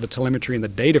monitor the telemetry and the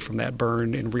data from that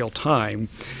burn in real time.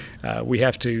 We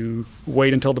have to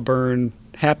wait until the burn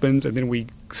happens, and then we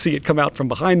see it come out from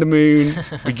behind the moon.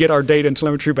 We get our data and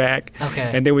telemetry back,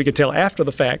 okay. And then we can tell after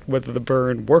the fact whether the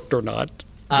burn worked or not.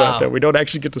 but we don't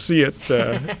actually get to see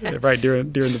it right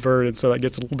during the burn, and so that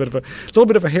gets a little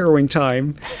bit of a harrowing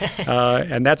time.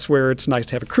 And that's where it's nice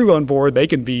to have a crew on board. They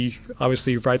can be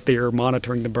obviously right there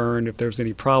monitoring the burn. If there's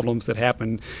any problems that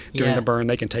happen during the burn,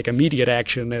 they can take immediate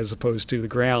action as opposed to the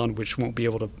ground, which won't be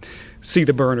able to see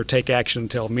the burn or take action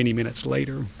until many minutes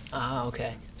later.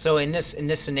 Okay. So in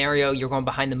this scenario, you're going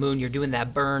behind the moon. You're doing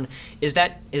that burn. Is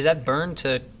that burn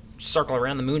to circle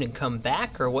around the moon and come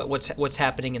back, or what's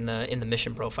happening in the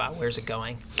mission profile? Where's it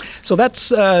going? So that's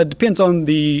depends on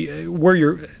the where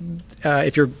you're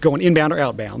if you're going inbound or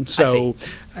outbound. So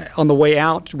on the way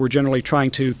out, we're generally trying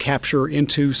to capture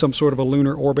into some sort of a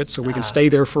lunar orbit so we can stay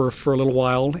there for a little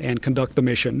while and conduct the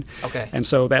mission. Okay. And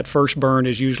so that first burn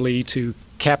is usually to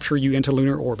capture you into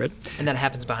lunar orbit. And that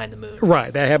happens behind the moon.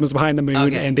 Right, that happens behind the moon.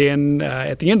 Okay. And then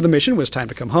at the end of the mission, when it's time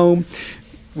to come home,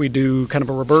 we do kind of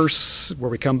a reverse where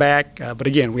we come back, but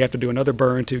again, we have to do another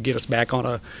burn to get us back on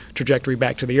a trajectory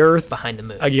back to the Earth. Behind the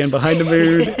moon. Again, behind the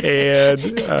moon, and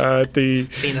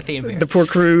Seeing the theme here. the poor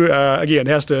crew, again,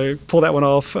 has to pull that one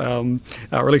off, or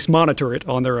at least monitor it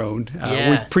on their own.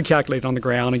 We pre-calculate on the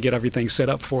ground and get everything set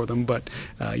up for them, but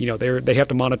they have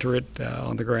to monitor it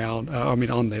on the ground.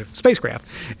 On the spacecraft,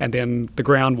 and then the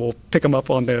ground will pick them up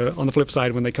on the flip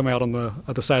side when they come out on the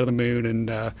other side of the moon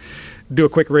and do a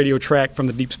quick radio track from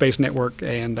the Deep Space Network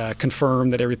and confirm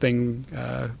that everything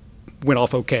went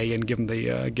off okay and give them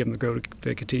the go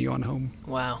to continue on home.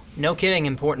 Wow, no kidding,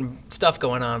 important stuff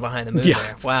going on behind the moon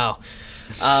there. Wow.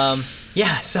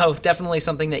 So definitely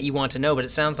something that you want to know. But it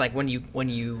sounds like when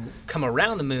you come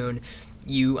around the moon,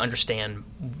 you understand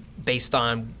based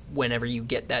on whenever you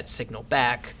get that signal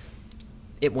back,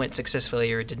 it went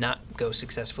successfully or it did not go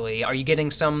successfully. Are you getting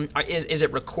is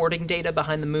it recording data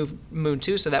behind the moon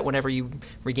too, so that whenever you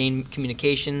regain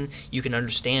communication, you can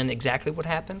understand exactly what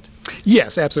happened?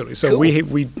 Yes, absolutely. So cool.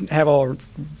 we have our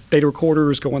data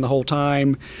recorders going the whole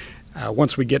time.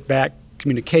 Once we get back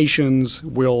communications,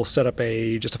 we'll set up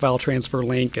just a file transfer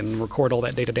link and record all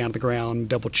that data down to the ground,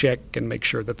 double check and make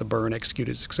sure that the burn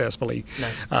executed successfully.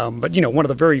 Nice. But one of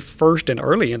the very first and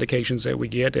early indications that we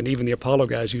get, and even the Apollo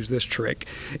guys use this trick,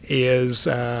 is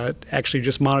actually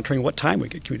just monitoring what time we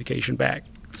get communication back.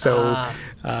 So,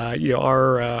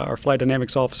 our flight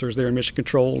dynamics officers there in Mission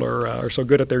Control are so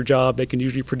good at their job, they can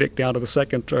usually predict down to the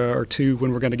second or two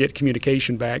when we're going to get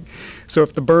communication back. So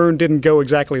if the burn didn't go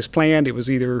exactly as planned, it was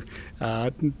either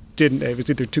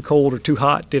too cold or too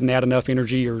hot, didn't add enough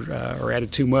energy, or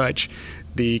added too much.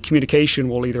 The communication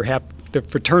will either the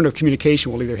return of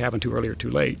communication will either happen too early or too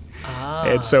late.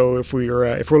 And so if we're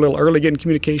a little early getting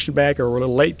communication back or we're a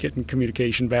little late getting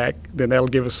communication back, then that'll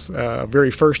give us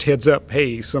very first heads up,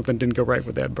 hey, something didn't go right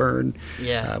with that burn.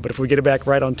 Yeah. But if we get it back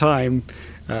right on time,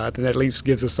 then that at least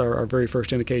gives us our very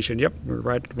first indication. Yep, we're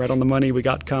right on the money. We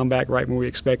got comm back right when we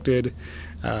expected.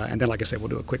 And then, like I said, we'll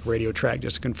do a quick radio track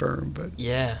just to confirm. But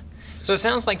yeah. So it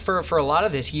sounds like for a lot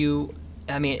of this,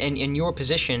 in your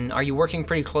position, are you working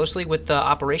pretty closely with the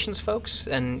operations folks?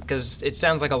 And because it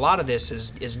sounds like a lot of this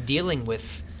is dealing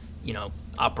with,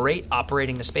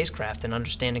 operating the spacecraft and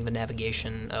understanding the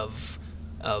navigation of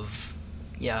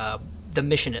the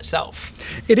mission itself.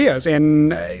 It is,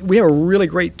 and we have a really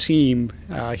great team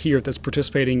here that's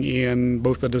participating in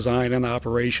both the design and the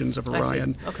operations of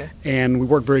Orion. I see. Okay. And we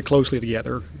work very closely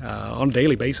together on a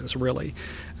daily basis, really,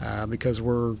 because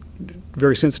we're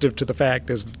very sensitive to the fact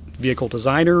as vehicle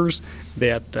designers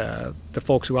that the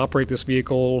folks who operate this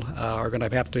vehicle are going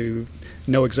to have to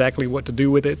know exactly what to do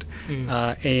with it.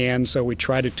 And so we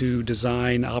try to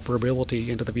design operability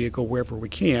into the vehicle wherever we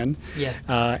can.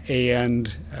 Yeah.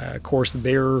 And of course,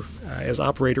 as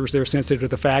operators, they're sensitive to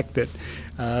the fact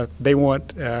that they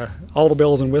want all the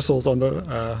bells and whistles on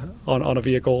a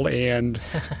vehicle, and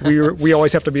we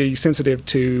always have to be sensitive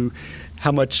to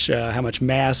how much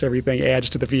mass everything adds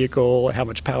to the vehicle, how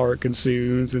much power it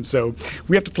consumes, and so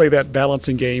we have to play that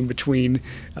balancing game between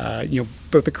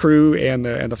both the crew and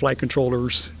the flight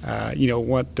controllers.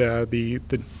 Want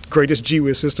the greatest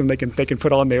GWHAP system they can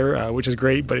put on there, which is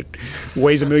great, but it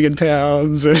weighs 1 million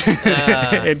pounds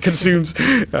and consumes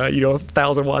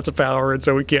 1,000 watts of power, and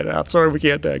so we can't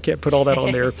put all that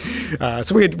on there.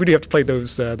 So we do have to play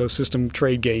those system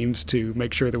trade games to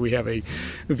make sure that we have a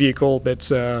vehicle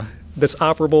that's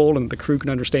operable and the crew can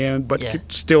understand, but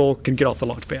still can get off the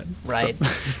launch pad. Right. So.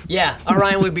 Yeah.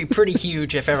 Orion would be pretty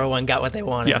huge if everyone got what they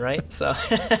wanted, right? So,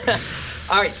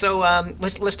 all right. So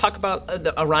let's talk about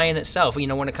the Orion itself.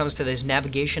 When it comes to these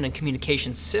navigation and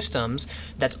communication systems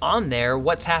that's on there,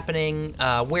 what's happening?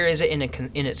 Where is it in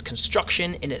its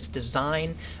construction, in its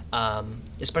design,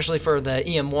 especially for the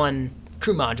EM1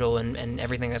 crew module and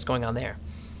everything that's going on there?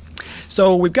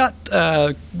 So we've got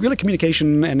really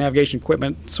communication and navigation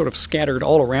equipment sort of scattered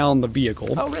all around the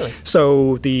vehicle. Oh, really?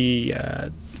 So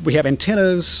we have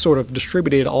antennas sort of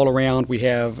distributed all around. We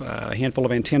have a handful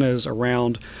of antennas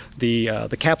around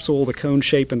the capsule, the cone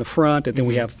shape in the front, and then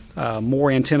we have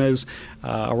more antennas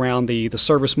around the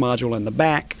service module in the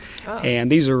back. Oh.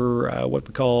 And these are what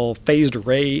we call phased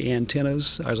array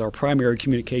antennas as our primary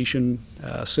communication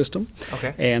system.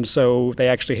 Okay. And so they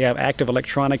actually have active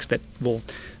electronics that will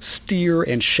steer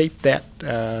and shape that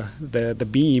the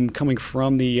beam coming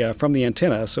from the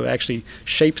antenna. So it actually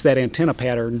shapes that antenna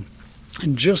pattern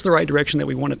in just the right direction that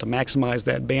we want it to maximize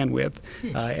that bandwidth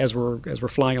as we're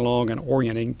flying along and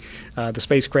orienting the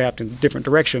spacecraft in different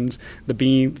directions. The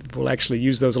beam will actually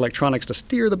use those electronics to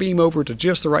steer the beam over to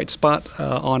just the right spot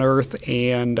on Earth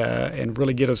and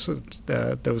really get us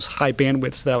those high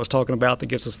bandwidths that I was talking about that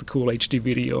gives us the cool HD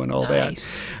video and all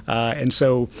Nice. that. And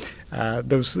so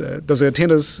those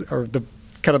antennas are the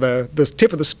kind of the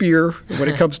tip of the spear when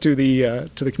it comes to the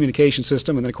communication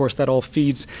system, and then of course that all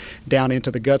feeds down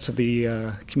into the guts of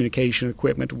the communication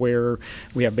equipment where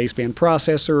we have baseband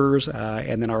processors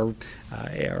and then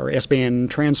our S-band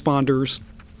transponders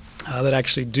that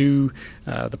actually do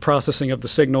the processing of the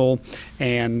signal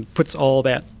and puts all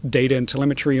that data and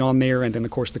telemetry on there, and then of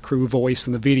course the crew voice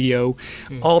and the video,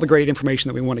 all the great information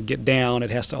that we want to get down. It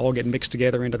has to all get mixed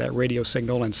together into that radio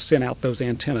signal and send out those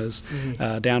antennas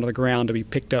down to the ground to be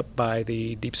picked up by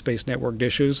the Deep Space Network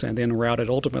dishes and then routed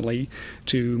ultimately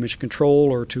to mission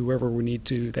control or to wherever we need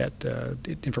to that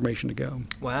information to go.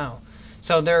 Wow.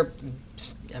 So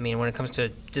when it comes to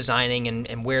designing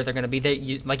and where they're going to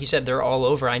be, like you said, they're all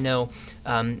over. I know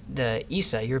the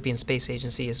ESA, European Space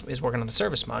Agency, is working on the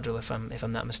service module, if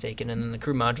I'm not mistaken, and then the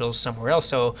crew module is somewhere else.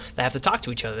 So they have to talk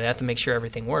to each other. They have to make sure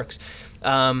everything works.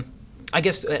 I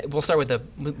guess we'll start with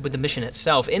the mission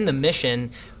itself. In the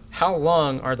mission, how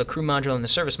long are the crew module and the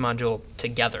service module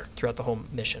together throughout the whole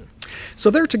mission? So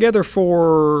they're together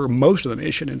for most of the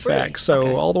mission, in Really? fact. So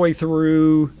Okay. all the way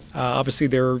through, obviously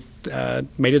they're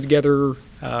mated together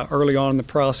early on in the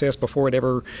process before it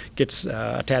ever gets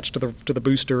attached to the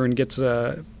booster and gets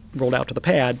rolled out to the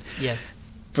pad. Yeah.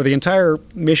 For the entire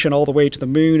mission all the way to the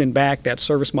moon and back, that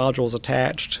service module is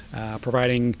attached,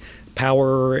 providing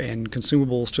power and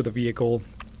consumables to the vehicle.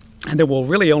 And then we'll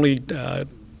really only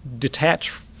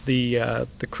detach the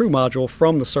crew module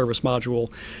from the service module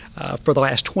for the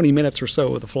last 20 minutes or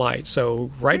so of the flight.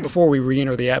 So right before we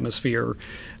re-enter the atmosphere,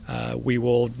 we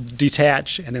will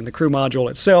detach, and then the crew module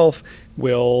itself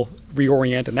will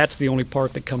reorient, and that's the only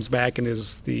part that comes back and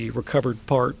is the recovered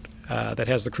part that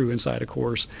has the crew inside, of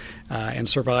course, and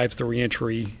survives the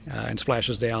re-entry and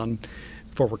splashes down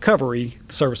for recovery.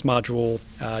 The service module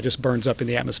just burns up in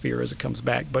the atmosphere as it comes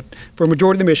back. But for a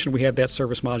majority of the mission, we have that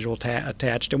service module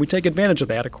attached, and we take advantage of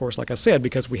that, of course, like I said,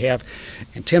 because we have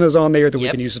antennas on there that we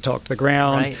Yep. can use to talk to the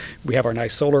ground. Right. We have our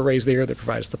nice solar arrays there that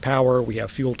provides the power. We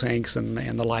have fuel tanks and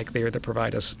the like there that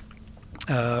provide us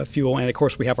fuel, and of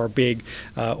course we have our big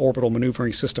orbital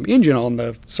maneuvering system engine on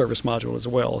the service module as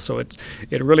well. So it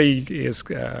really is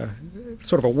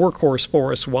sort of a workhorse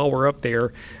for us while we're up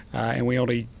there, and we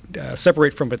only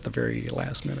separate from it at the very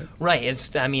last minute. Right. It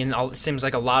seems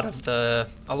like a lot of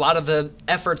the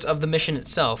efforts of the mission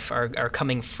itself are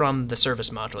coming from the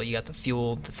service module. You got the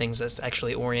fuel, the things that's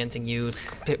actually orienting you,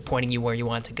 pointing you where you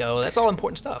want to go. That's all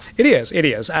important stuff. It is.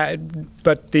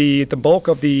 But the bulk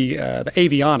of the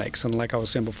avionics, and like I was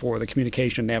saying before, the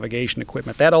communication navigation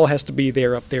equipment, that all has to be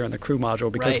there up there in the crew module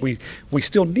because Right. we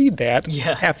still need that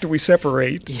Yeah. after we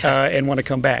separate and want to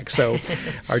come back. So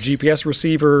our GPS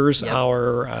receivers, Yep.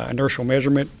 our inertial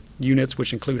measurement units,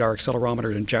 which include our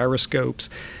accelerometers and gyroscopes,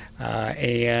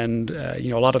 and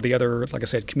a lot of the other, like I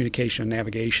said, communication and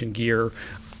navigation gear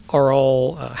are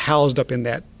all housed up in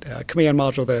that command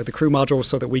module, the crew module,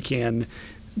 so that we can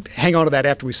hang on to that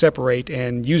after we separate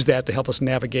and use that to help us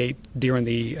navigate during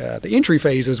the entry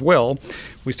phase as well.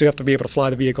 We still have to be able to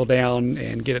fly the vehicle down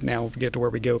and get it to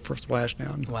where we go for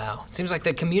splashdown. Wow. It seems like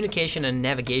the communication and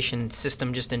navigation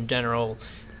system just in general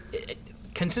it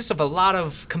consists of a lot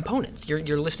of components.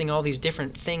 You're listing all these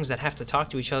different things that have to talk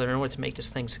to each other in order to make this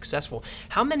thing successful.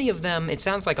 How many of them, it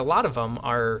sounds like a lot of them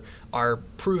are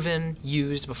proven,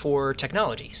 used before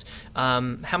technologies.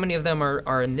 How many of them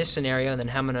are in this scenario, and then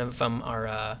how many of them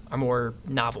are more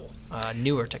novel,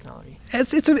 newer technology?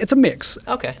 It's a mix.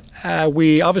 Okay.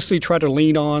 We obviously try to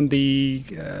lean on the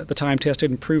time-tested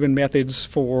and proven methods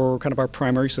for kind of our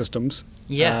primary systems.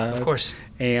 Yeah, of course.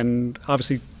 And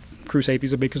obviously, crew safety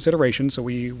is a big consideration, so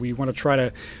we want to try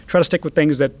to stick with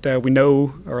things that we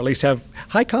know, or at least have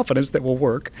high confidence that will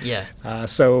work. Yeah.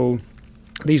 So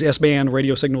these S-band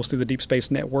radio signals through the deep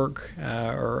space network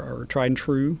are tried and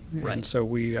true, Right. and so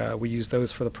we use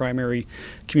those for the primary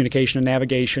communication and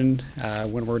navigation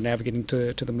when we're navigating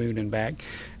to the moon and back.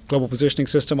 Global positioning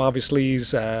system obviously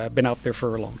has been out there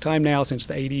for a long time now, since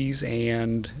the 80s,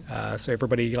 and so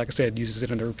everybody, like I said, uses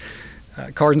it in their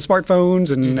cars and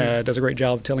smartphones, and does a great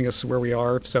job of telling us where we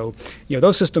are. So,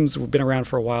 those systems have been around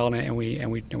for a while, and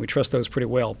we trust those pretty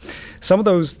well. Some of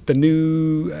those, the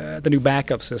new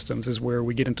backup systems, is where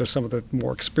we get into some of the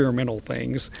more experimental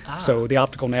things. So the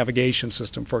optical navigation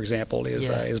system, for example,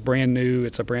 is brand new.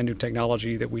 It's a brand new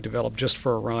technology that we developed just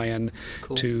for Orion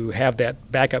to have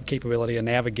that backup capability and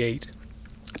navigate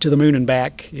to the moon and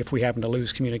back if we happen to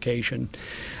lose communication.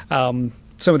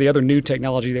 Some of the other new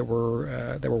technology that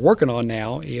we're working on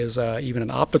now is even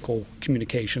an optical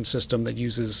communication system that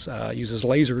uses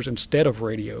lasers instead of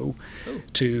radio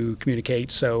to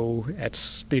communicate. So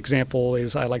that's the example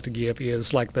is I like to give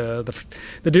is like that's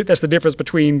the difference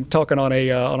between talking on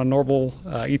a normal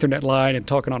Ethernet line and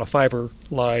talking on a fiber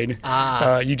line.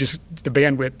 The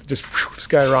bandwidth just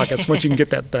skyrockets once you can get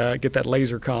that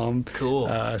laser comm.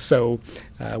 Cool. So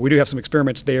we do have some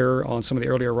experiments there on some of the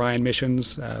early Orion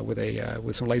missions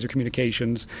with some laser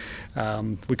communications.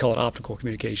 We call it optical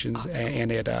communications,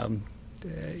 and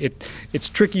it's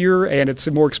trickier and it's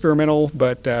more experimental.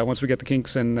 But once we get the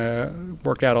kinks and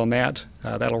worked out on that,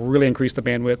 that'll really increase the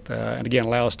bandwidth and again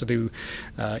allow us to do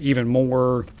even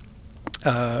more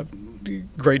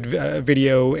great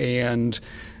video and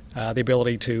the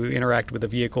ability to interact with the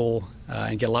vehicle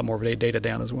and get a lot more data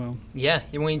down as well. Yeah,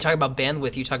 when you talk about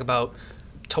bandwidth, you talk about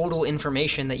total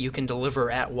information that you can deliver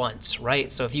at once,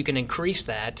 right? So if you can increase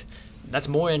that, that's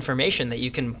more information that you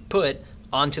can put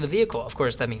onto the vehicle. Of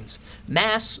course, that means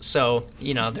mass, so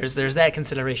there's that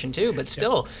consideration too. But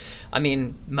still, I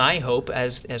mean, my hope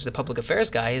as the public affairs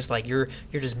guy is like you're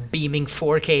just beaming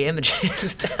 4K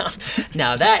images down.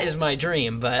 Now that is my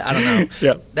dream, but I don't know.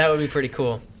 Yeah, that would be pretty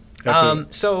cool.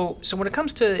 So when it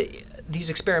comes to these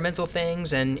experimental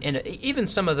things and even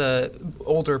some of the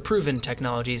older proven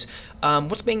technologies,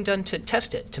 what's being done to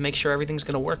test it, to make sure everything's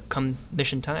going to work come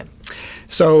mission time?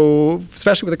 So,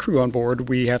 especially with a crew on board,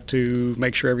 we have to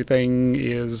make sure everything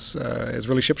is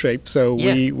really shipshape. So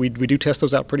we do test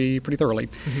those out pretty thoroughly.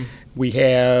 Mm-hmm. We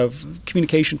have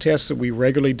communication tests that we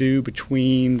regularly do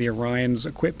between the Orion's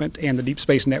equipment and the Deep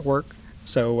Space Network.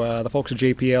 So the folks at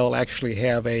JPL actually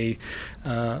have a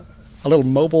little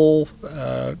mobile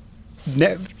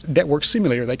network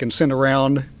simulator they can send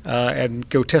around and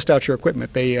go test out your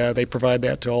equipment. They provide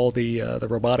that to all the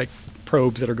robotic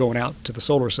probes that are going out to the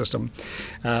solar system.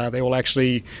 They will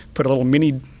actually put a little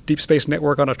mini Deep Space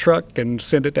Network on a truck and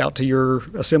send it out to your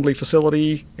assembly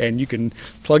facility, and you can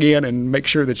plug in and make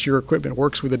sure that your equipment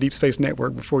works with the Deep Space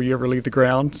Network before you ever leave the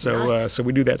ground. So nice. So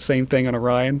we do that same thing on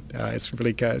Orion. It's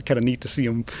really kind of neat to see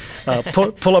them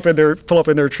pull up in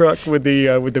their truck with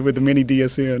the mini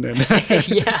DSN. And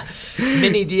yeah,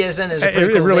 mini DSN is a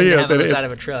pretty cool really thing to is. have on the side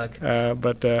of a truck.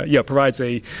 But provides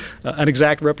an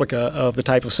exact replica of the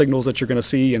type of signals that you're going to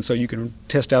see, and so you can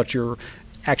test out your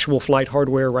actual flight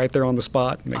hardware right there on the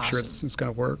spot, make sure it's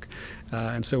going to work.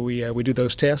 And so we do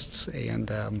those tests,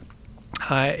 and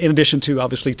in addition to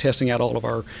obviously testing out all of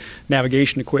our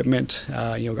navigation equipment,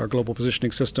 our global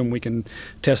positioning system, we can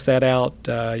test that out.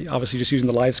 Obviously, just using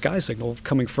the live sky signal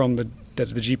coming from the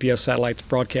GPS satellites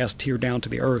broadcast here down to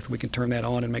the Earth, we can turn that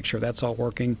on and make sure that's all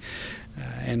working.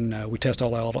 And we test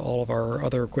all of our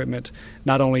other equipment,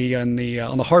 not only on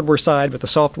the hardware side, but the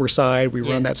software side. We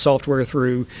run that software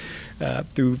through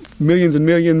millions and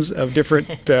millions of different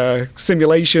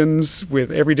simulations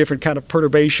with every different kind of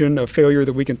perturbation of failure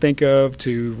that we can think of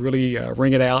to really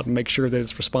ring it out and make sure that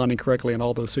it's responding correctly in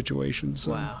all those situations.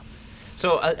 Wow.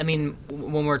 So, I mean,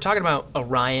 when we're talking about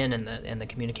Orion and the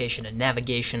communication and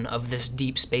navigation of this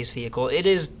deep space vehicle, it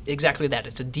is exactly that.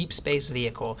 It's a deep space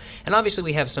vehicle. And obviously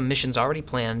we have some missions already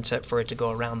planned for it to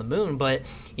go around the moon. But,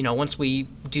 once we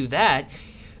do that,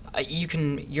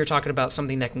 you're talking about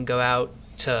something that can go out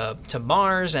to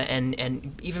Mars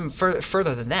and even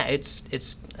further than that.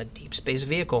 It's a deep space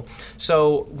vehicle.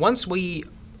 So once we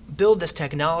build this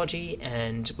technology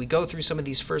and we go through some of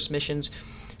these first missions,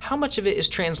 how much of it is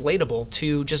translatable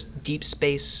to just deep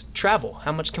space travel?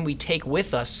 How much can we take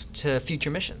with us to future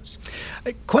missions?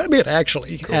 Quite a bit,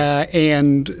 actually. Cool.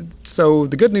 And so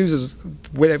the good news is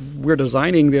we're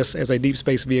designing this as a deep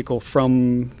space vehicle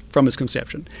from its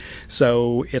conception.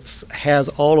 So it has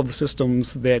all of the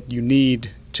systems that you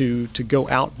need to go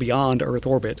out beyond Earth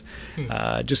orbit,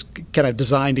 just kind of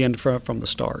designed in from the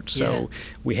start. So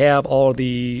we have all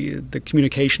the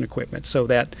communication equipment, so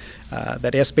that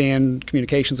S-band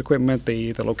communications equipment,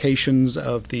 the locations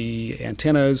of the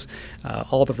antennas,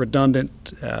 all the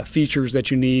redundant features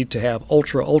that you need to have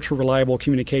ultra reliable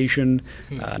communication,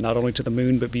 not only to the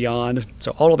moon but beyond.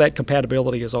 So all of that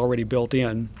compatibility is already built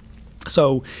in.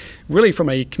 So really from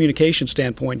a communication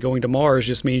standpoint, going to Mars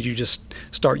just means you just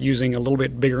start using a little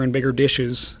bit bigger and bigger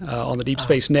dishes on the deep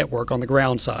space network on the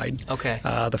ground side. Okay.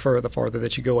 The farther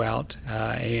that you go out.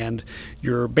 And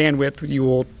your bandwidth, you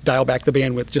will dial back the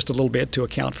bandwidth just a little bit to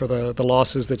account for the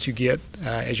losses that you get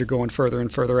as you're going further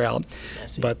and further out.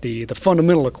 But the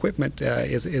fundamental equipment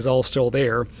is all still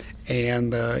there.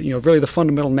 And really the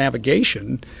fundamental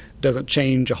navigation doesn't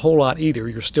change a whole lot either.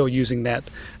 You're still using that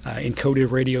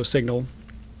encoded radio signal,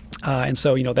 and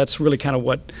so that's really kind of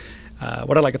what I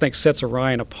like to think sets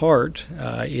Orion apart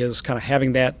is kind of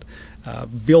having that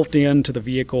built into the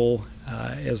vehicle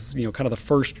as kind of the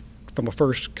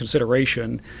first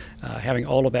consideration, having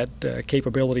all of that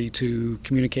capability to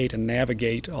communicate and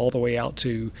navigate all the way out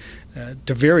to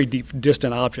very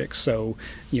distant objects. So,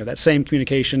 that same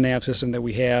communication nav system that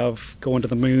we have going to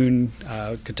the moon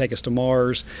can take us to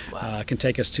Mars, can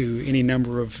take us to any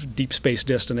number of deep space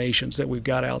destinations that we've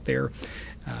got out there,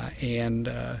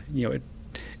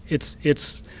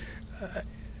 it's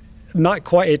not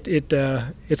quite. It's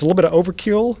a little bit of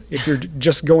overkill if you're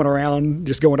just going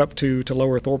up to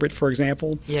low Earth orbit, for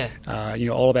example. Yeah.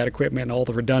 All of that equipment, all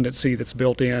the redundancy that's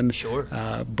built in. Sure.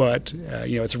 But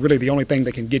it's really the only thing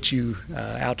that can get you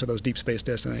out to those deep space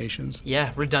destinations.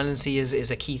 Yeah, redundancy is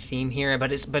a key theme here,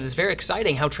 but it's very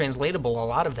exciting how translatable a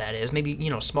lot of that is. Maybe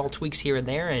small tweaks here and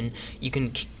there, and you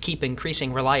can keep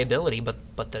increasing reliability, but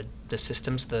the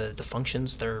systems, the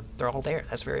functions, they're all there.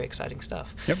 That's very exciting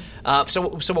stuff. Yep. So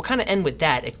we'll kind of end with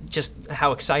that. Just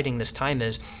how exciting this time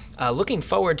is. Looking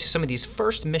forward to some of these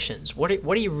first missions. What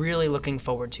are you really looking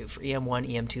forward to for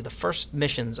EM1, EM2, the first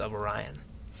missions of Orion?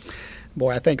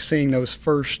 Boy, I think seeing those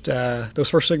first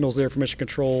signals there for mission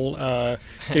control,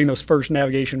 getting those first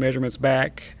navigation measurements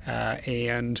back,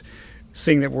 and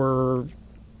seeing that we're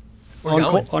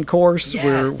on course.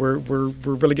 Yeah. We're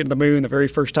really getting to the moon the very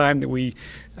first time that we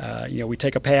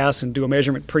take a pass and do a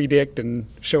measurement predict and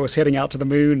show us heading out to the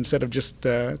moon instead of just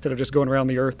going around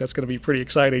the Earth. That's going to be pretty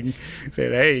exciting.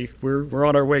 Saying, hey, we're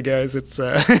on our way, guys. It's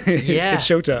it's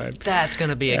showtime. That's going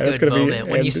to be a good moment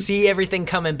when you see everything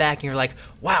coming back and you're like,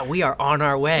 wow, we are on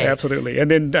our way. Absolutely.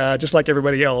 And then just like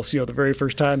everybody else, the very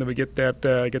first time that we get that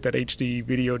HD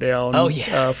video down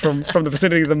from the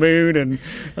vicinity of the moon and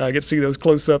get to see those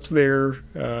close-ups there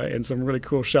and some really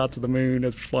cool shots of the moon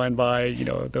as we're flying by,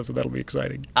 that'll be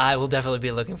exciting. I will definitely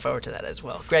be looking forward to that as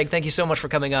well. Greg, thank you so much for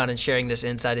coming on and sharing this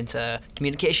insight into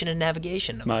communication and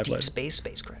navigation of a deep space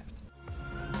spacecraft.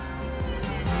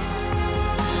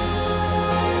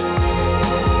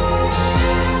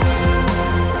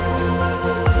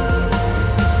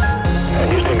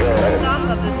 Houston, go ahead. Stop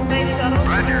of the space shuttle.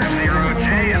 Roger, 0J,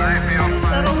 and I feel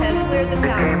fine. Shuttle has cleared the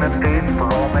tower. Became a feast for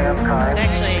all mankind.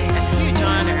 Actually a huge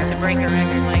honor to break a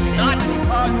record like this. Not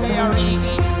because they are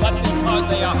easy, but because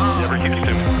they are hard.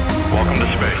 Houston, welcome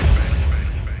to space.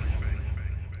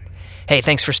 Hey,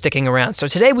 thanks for sticking around. So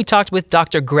today we talked with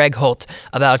Dr. Greg Holt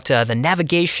about the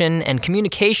navigation and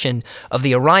communication of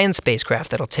the Orion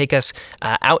spacecraft that'll take us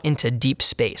out into deep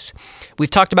space. We've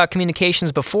talked about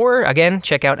communications before. Again,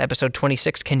 check out episode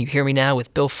 26, Can You Hear Me Now,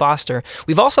 with Bill Foster.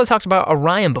 We've also talked about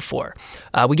Orion before.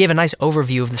 We gave a nice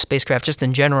overview of the spacecraft just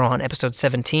in general on episode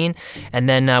 17. And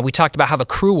then we talked about how the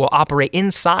crew will operate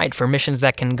inside for missions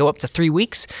that can go up to 3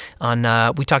 weeks.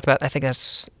 We talked about, I think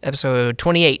that's episode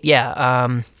 28.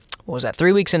 Yeah. What was that?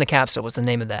 3 weeks in a capsule was the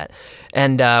name of that.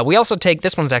 And we also take,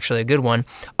 this one's actually a good one,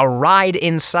 a ride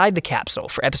inside the capsule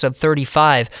for episode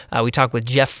 35. We talked with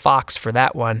Jeff Fox for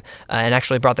that one and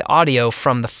actually brought the audio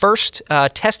from the first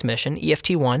test mission,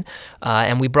 EFT-1,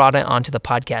 and we brought it onto the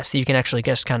podcast. So you can actually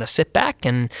just kind of sit back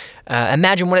and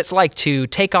imagine what it's like to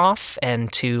take off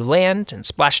and to land and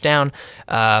splash down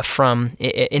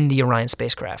in the Orion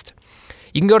spacecraft.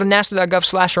 You can go to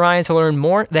nasa.gov/Orion to learn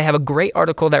more. They have a great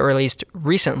article that released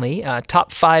recently,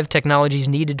 top 5 technologies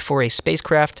needed for a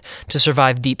spacecraft to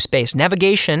survive deep space.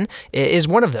 Navigation is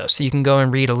one of those, so you can go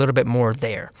and read a little bit more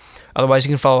there. Otherwise, you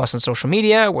can follow us on social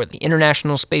media. We're the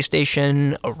International Space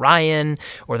Station, Orion,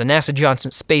 or the NASA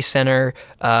Johnson Space Center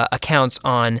accounts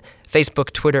on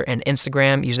Facebook, Twitter, and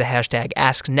Instagram. Use the hashtag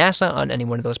AskNASA on any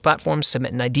one of those platforms.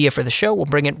 Submit an idea for the show. We'll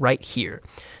bring it right here.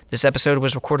 This episode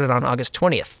was recorded on August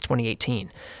 20th, 2018.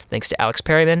 Thanks to Alex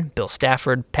Perryman, Bill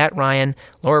Stafford, Pat Ryan,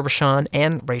 Laura Rashawn,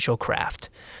 and Rachel Kraft.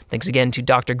 Thanks again to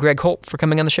Dr. Greg Holt for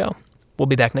coming on the show. We'll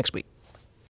be back next week.